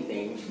sharp, pointy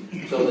things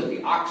so that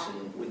the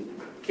oxen would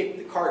kick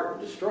the cart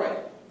and destroy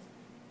it.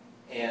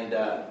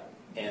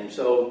 And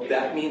so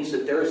that means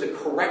that there is a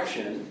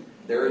correction.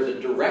 There is a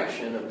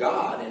direction of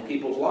God in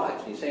people's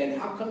lives. And He's saying,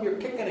 how come you're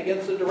kicking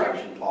against the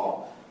direction,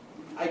 Paul?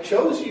 I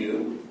chose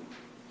you.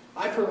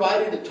 I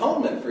provided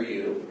atonement for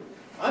you.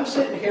 I'm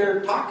sitting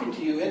here talking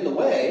to you in the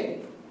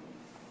way.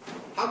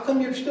 How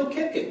come you're still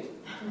kicking?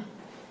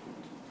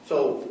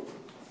 So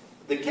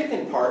the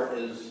kicking part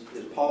is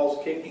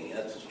Paul's kicking.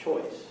 That's his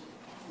choice.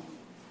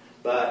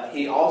 But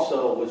he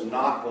also was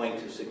not going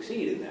to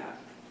succeed in that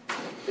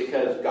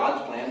because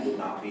God's plan would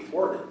not be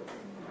thwarted.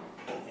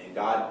 And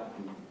God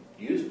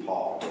used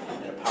Paul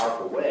in a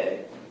powerful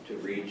way to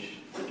reach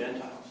the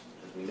Gentiles,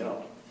 as we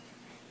know.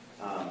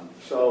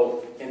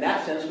 So in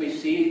that sense, we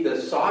see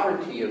the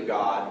sovereignty of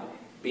God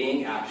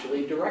being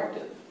actually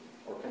directive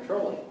or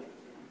controlling.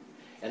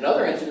 In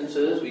other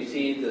instances, we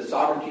see the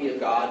sovereignty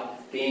of God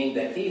being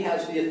that He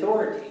has the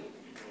authority.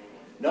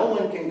 No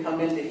one can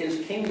come into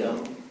His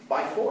kingdom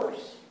by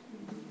force.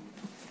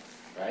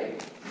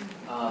 Right?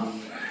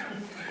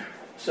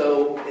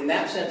 So in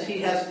that sense, He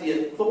has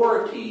the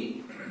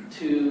authority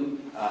to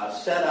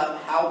set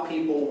up how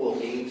people will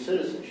gain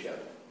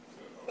citizenship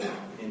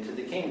in into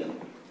the kingdom.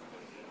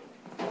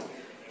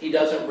 He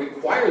doesn't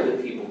require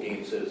that people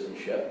gain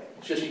citizenship.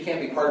 It's just you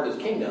can't be part of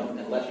his kingdom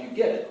unless you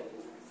get it.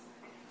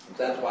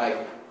 So that's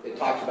why it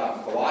talks about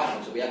in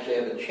Colossians that we actually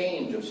have a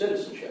change of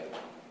citizenship.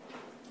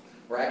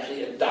 We're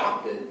actually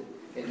adopted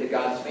into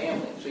God's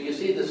family. So you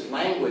see this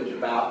language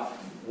about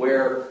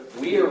where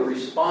we are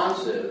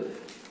responsive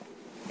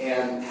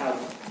and have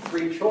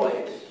free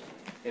choice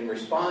in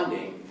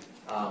responding,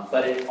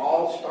 but it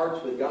all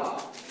starts with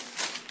God.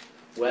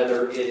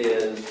 Whether it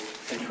is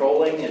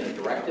controlling in a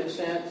directive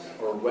sense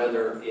or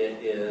whether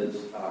it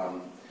is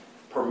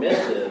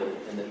permissive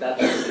and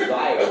that's a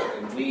desire,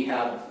 and we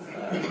have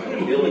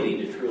an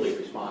ability to truly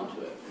respond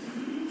to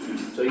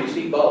it. So you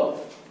see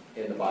both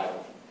in the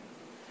Bible.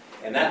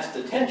 And that's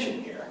the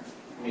tension here.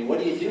 I mean, what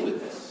do you do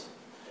with this?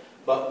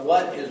 But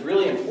what is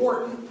really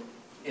important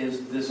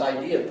is this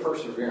idea of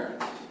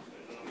perseverance.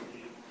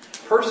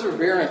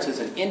 Perseverance is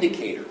an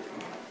indicator,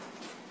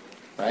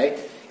 right?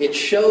 It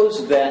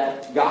shows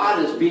that God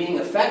is being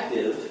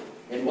effective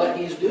in what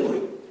he's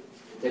doing.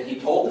 That he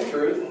told the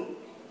truth,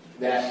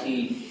 that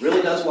he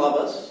really does love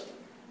us,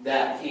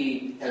 that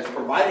he has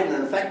provided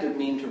an effective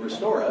means to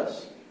restore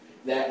us,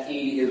 that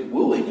he is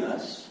wooing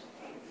us,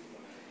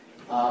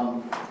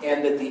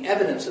 and that the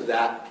evidence of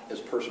that is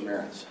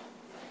perseverance.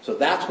 So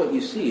that's what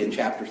you see in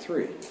chapter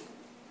 3.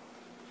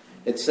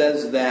 It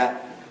says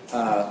that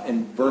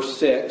in verse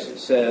 6, it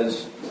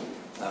says,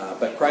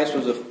 but Christ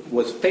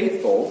was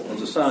faithful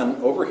as a son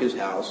over his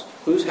house,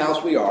 whose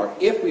house we are,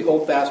 if we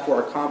hold fast to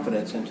our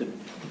confidence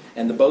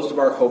and the boast of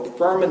our hope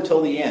firm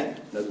until the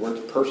end. In other words,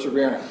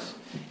 perseverance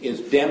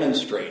is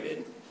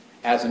demonstrated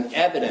as an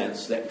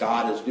evidence that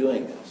God is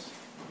doing this.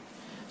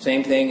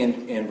 Same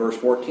thing in verse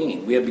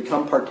 14. We have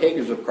become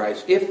partakers of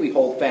Christ if we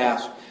hold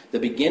fast the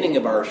beginning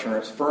of our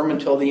assurance firm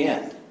until the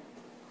end.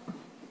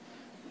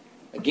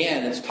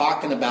 Again, it's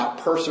talking about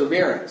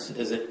perseverance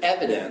as an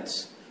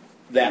evidence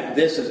that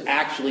this is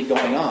actually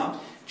going on.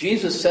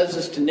 Jesus says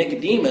this to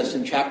Nicodemus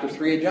in chapter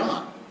 3 of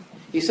John.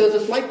 He says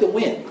it's like the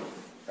wind,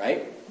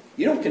 right?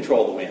 You don't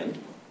control the wind.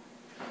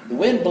 The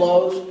wind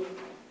blows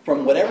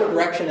from whatever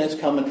direction it's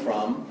coming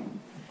from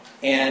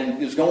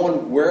and is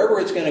going wherever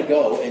it's going to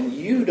go, and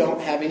you don't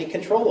have any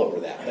control over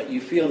that, but you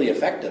feel the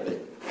effect of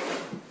it.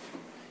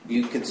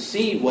 You can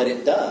see what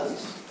it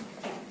does.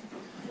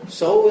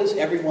 So is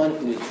everyone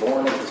who is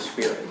born of the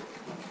Spirit.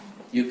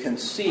 You can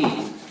see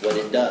what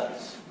it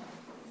does.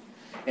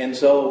 And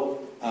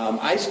so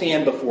I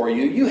stand before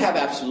you. You have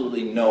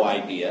absolutely no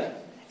idea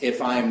if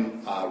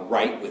I'm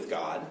right with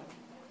God.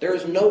 There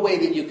is no way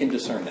that you can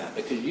discern that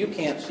because you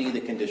can't see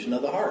the condition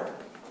of the heart.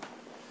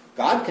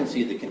 God can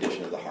see the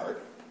condition of the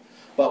heart.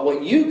 But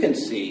what you can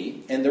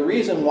see, and the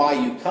reason why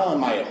you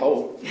come, I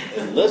hope,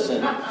 and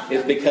listen,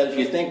 is because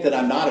you think that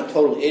I'm not a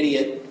total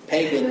idiot,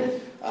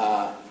 pagan,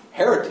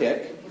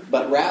 heretic,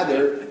 but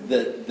rather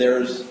that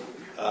there's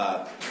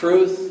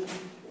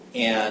truth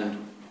and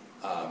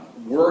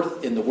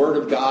worth in the Word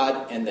of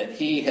God, and that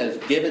He has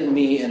given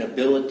me an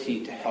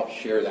ability to help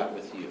share that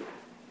with you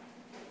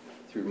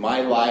through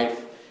my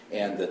life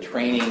and the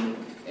training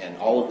and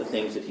all of the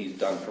things that He's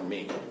done for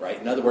me, right?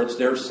 In other words,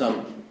 there's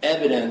some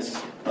evidence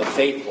of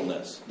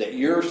faithfulness that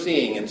you're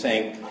seeing and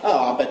saying, oh,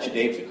 I'll bet you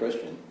Dave's a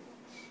Christian.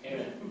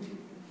 Amen.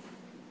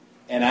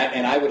 And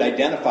I would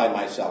identify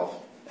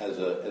myself as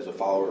a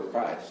follower of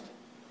Christ,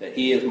 that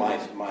He is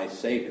my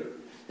Savior,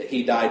 that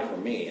He died for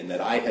me, and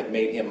that I have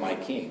made Him my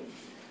King.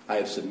 I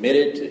have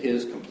submitted to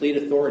His complete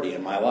authority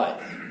in my life.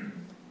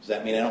 Does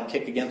that mean I don't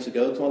kick against the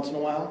goats once in a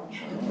while?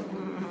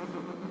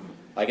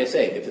 Like I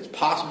say, if it's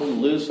possible to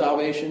lose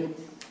salvation,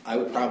 I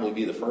would probably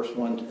be the first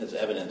one as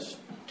evidence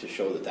to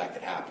show that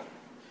could happen.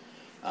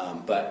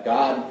 But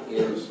God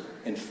is,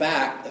 in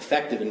fact,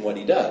 effective in what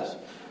He does.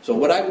 So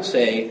what I would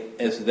say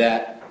is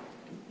that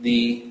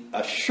the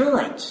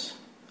assurance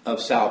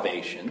of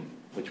salvation,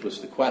 which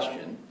was the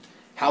question,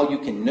 how you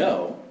can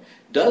know,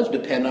 does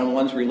depend on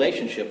one's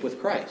relationship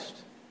with Christ.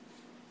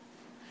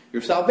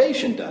 Your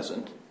salvation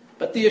doesn't,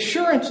 but the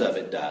assurance of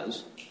it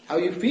does, how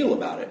you feel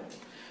about it.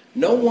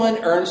 No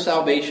one earns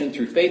salvation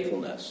through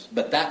faithfulness,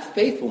 but that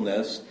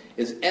faithfulness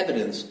is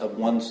evidence of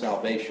one's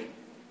salvation.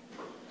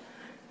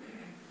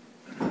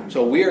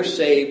 So we are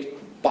saved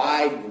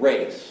by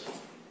grace.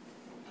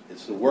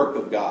 It's the work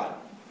of God.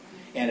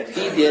 And if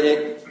He did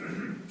it,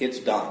 it's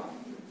done.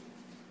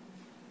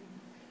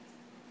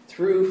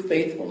 Through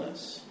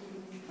faithfulness.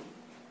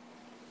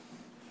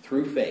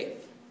 Through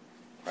faith.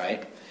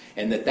 Right?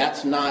 And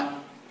that's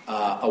not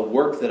a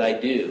work that I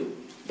do,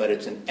 but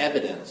it's an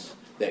evidence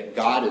that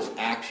God has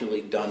actually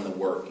done the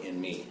work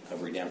in me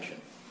of redemption.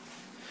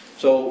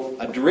 So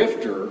a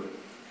drifter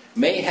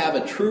may have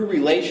a true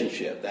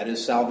relationship, that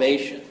is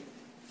salvation.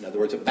 In other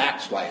words, a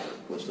backslider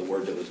was the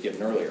word that was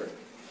given earlier,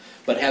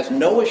 but has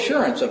no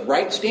assurance of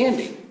right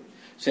standing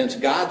since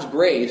God's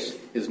grace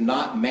is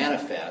not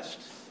manifest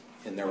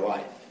in their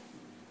life.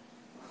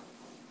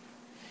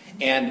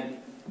 And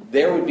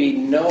there would be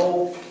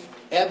no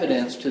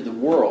evidence to the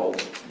world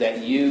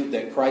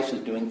that Christ is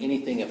doing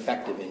anything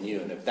effective in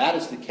you. And if that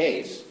is the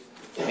case,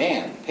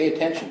 man, pay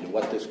attention to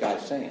what this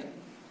guy's saying.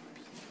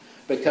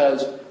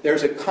 because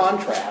there's a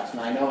contrast,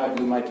 and I know I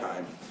blew my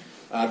time.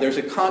 There's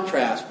a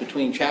contrast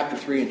between chapter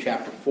 3 and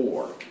chapter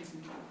 4,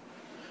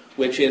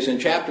 which is in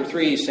chapter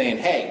 3 he's saying,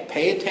 hey,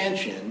 pay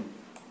attention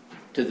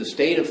to the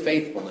state of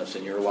faithfulness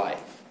in your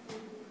life,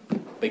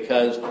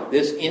 because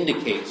this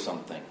indicates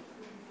something.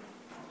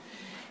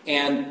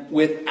 And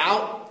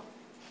without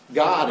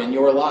God in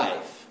your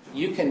life,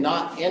 you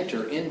cannot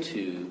enter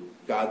into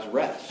God's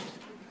rest,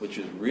 which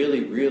is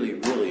really, really,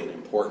 really an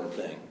important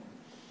thing.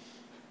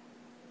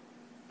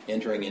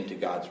 Entering into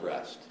God's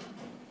rest.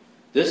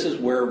 This is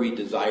where we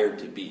desire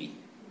to be.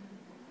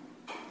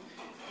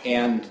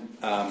 And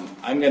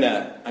I'm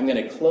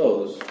gonna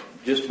close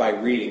just by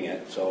reading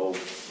it. So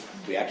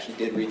we actually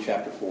did read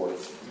chapter 4.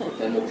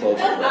 Then we'll close with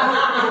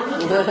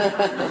that.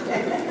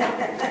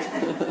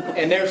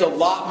 And there's a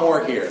lot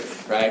more here,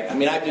 right? I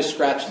mean, I've just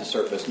scratched the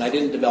surface, and I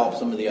didn't develop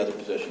some of the other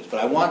positions.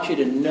 But I want you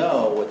to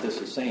know what this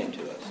is saying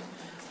to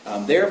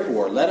us.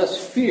 Therefore, let us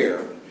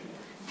fear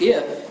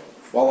if,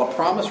 while a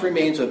promise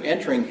remains of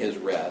entering his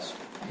rest,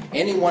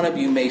 any one of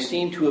you may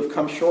seem to have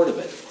come short of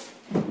it.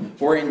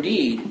 For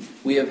indeed,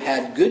 we have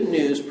had good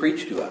news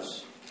preached to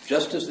us,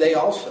 just as they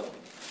also.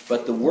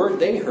 But the word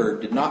they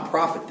heard did not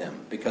profit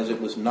them, because it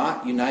was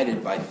not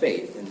united by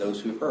faith in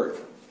those who heard.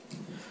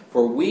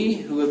 For we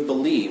who have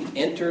believed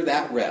enter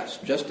that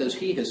rest, just as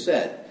he has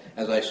said,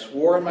 as I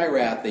swore in my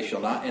wrath, they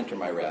shall not enter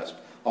my rest,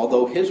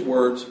 although his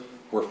words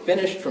were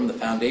finished from the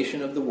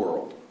foundation of the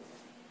world.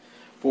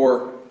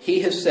 For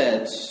he has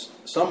said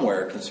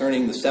somewhere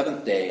concerning the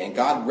seventh day, and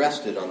God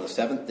rested on the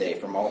seventh day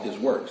from all his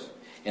works.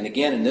 And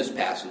again in this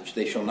passage,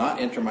 they shall not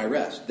enter my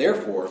rest.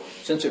 Therefore,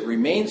 since it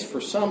remains for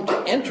some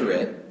to enter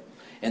it,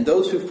 and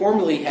those who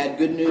formerly had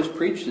good news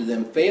preached to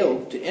them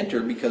failed to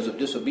enter because of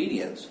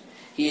disobedience,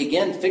 he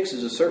again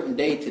fixes a certain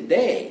day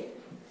today,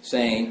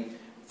 saying,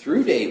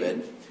 through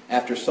David,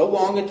 after so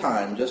long a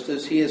time, just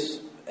as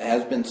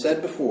has been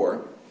said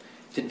before,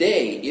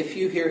 today, if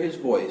you hear his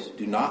voice,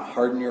 do not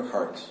harden your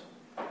hearts.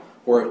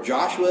 For if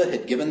Joshua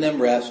had given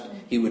them rest,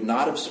 he would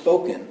not have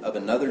spoken of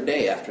another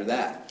day after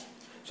that.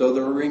 So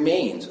there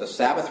remains a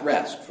Sabbath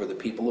rest for the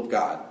people of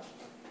God.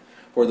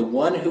 For the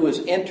one who has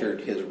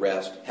entered his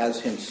rest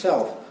has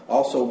himself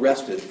also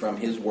rested from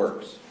his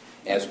works,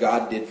 as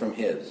God did from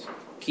his.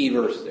 Key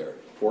verse there,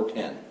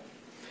 4:10.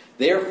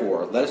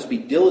 Therefore, let us be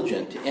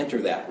diligent to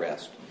enter that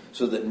rest,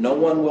 so that no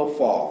one will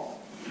fall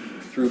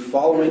through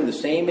following the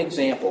same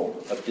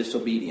example of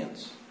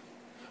disobedience.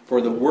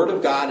 For the word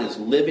of God is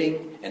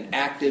living and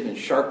active and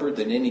sharper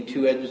than any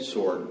two-edged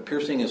sword,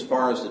 piercing as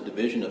far as the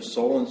division of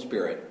soul and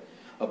spirit,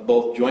 of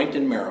both joint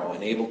and marrow,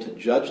 and able to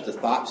judge the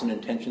thoughts and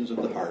intentions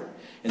of the heart.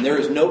 And there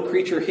is no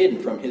creature hidden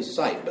from his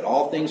sight, but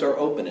all things are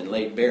open and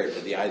laid bare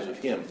to the eyes of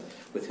him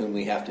with whom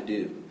we have to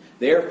do.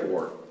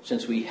 Therefore,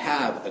 since we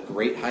have a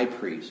great high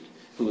priest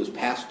who has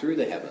passed through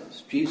the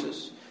heavens,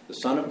 Jesus, the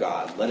Son of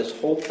God, let us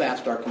hold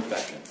fast our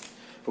confession.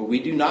 For we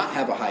do not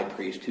have a high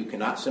priest who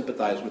cannot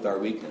sympathize with our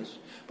weakness,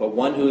 but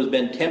one who has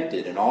been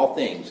tempted in all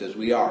things as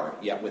we are,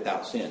 yet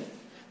without sin.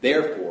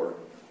 Therefore,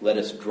 let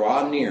us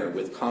draw near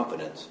with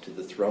confidence to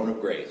the throne of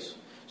grace,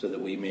 so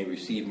that we may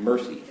receive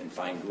mercy and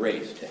find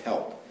grace to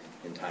help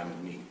in time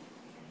of need.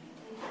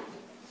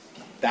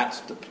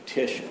 That's the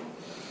petition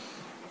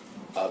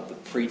of the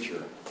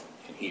preacher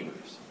in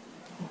Hebrews.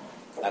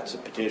 That's the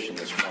petition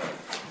this morning.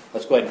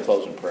 Let's go ahead and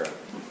close in prayer.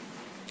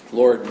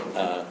 Lord,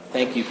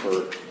 thank you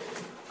for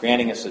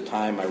granting us the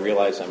time. I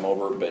realize I'm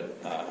over, but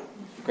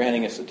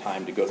granting us the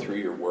time to go through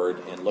your word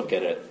and look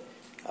at it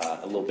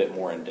a little bit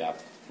more in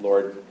depth.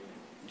 Lord,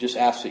 just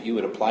ask that you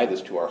would apply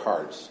this to our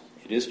hearts.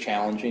 It is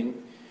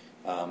challenging,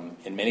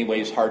 in many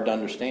ways hard to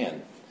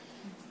understand.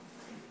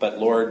 But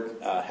Lord,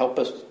 help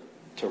us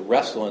to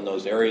wrestle in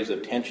those areas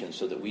of tension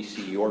so that we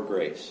see your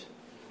grace,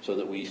 so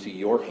that we see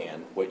your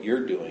hand, what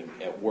you're doing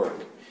at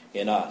work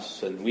in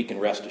us, and we can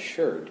rest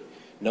assured,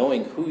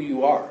 knowing who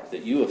you are,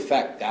 that you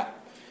affect that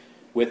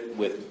with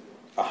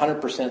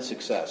 100%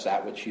 success,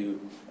 that which you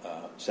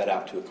set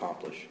out to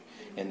accomplish,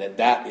 and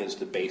that is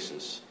the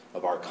basis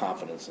of our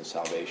confidence in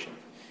salvation,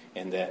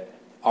 and that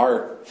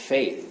our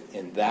faith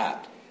in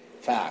that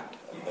fact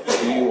of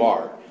who you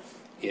are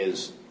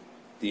is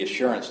the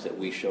assurance that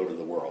we show to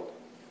the world.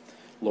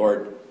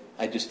 Lord,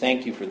 I just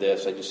thank you for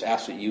this. I just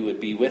ask that you would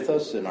be with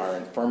us in our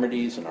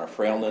infirmities and our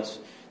frailness,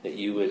 that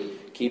you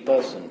would keep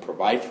us and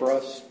provide for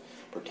us,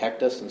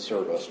 protect us and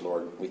serve us,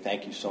 Lord. We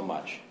thank you so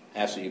much. I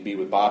ask that you be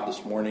with Bob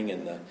this morning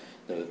in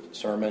the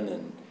sermon,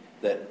 and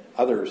that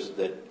others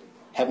that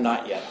have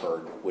not yet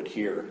heard would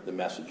hear the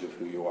message of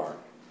who you are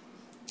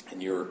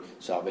and your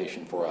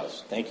salvation for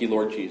us. Thank you,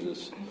 Lord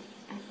Jesus.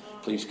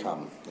 Please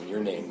come. In your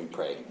name we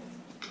pray.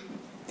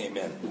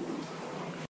 Amen.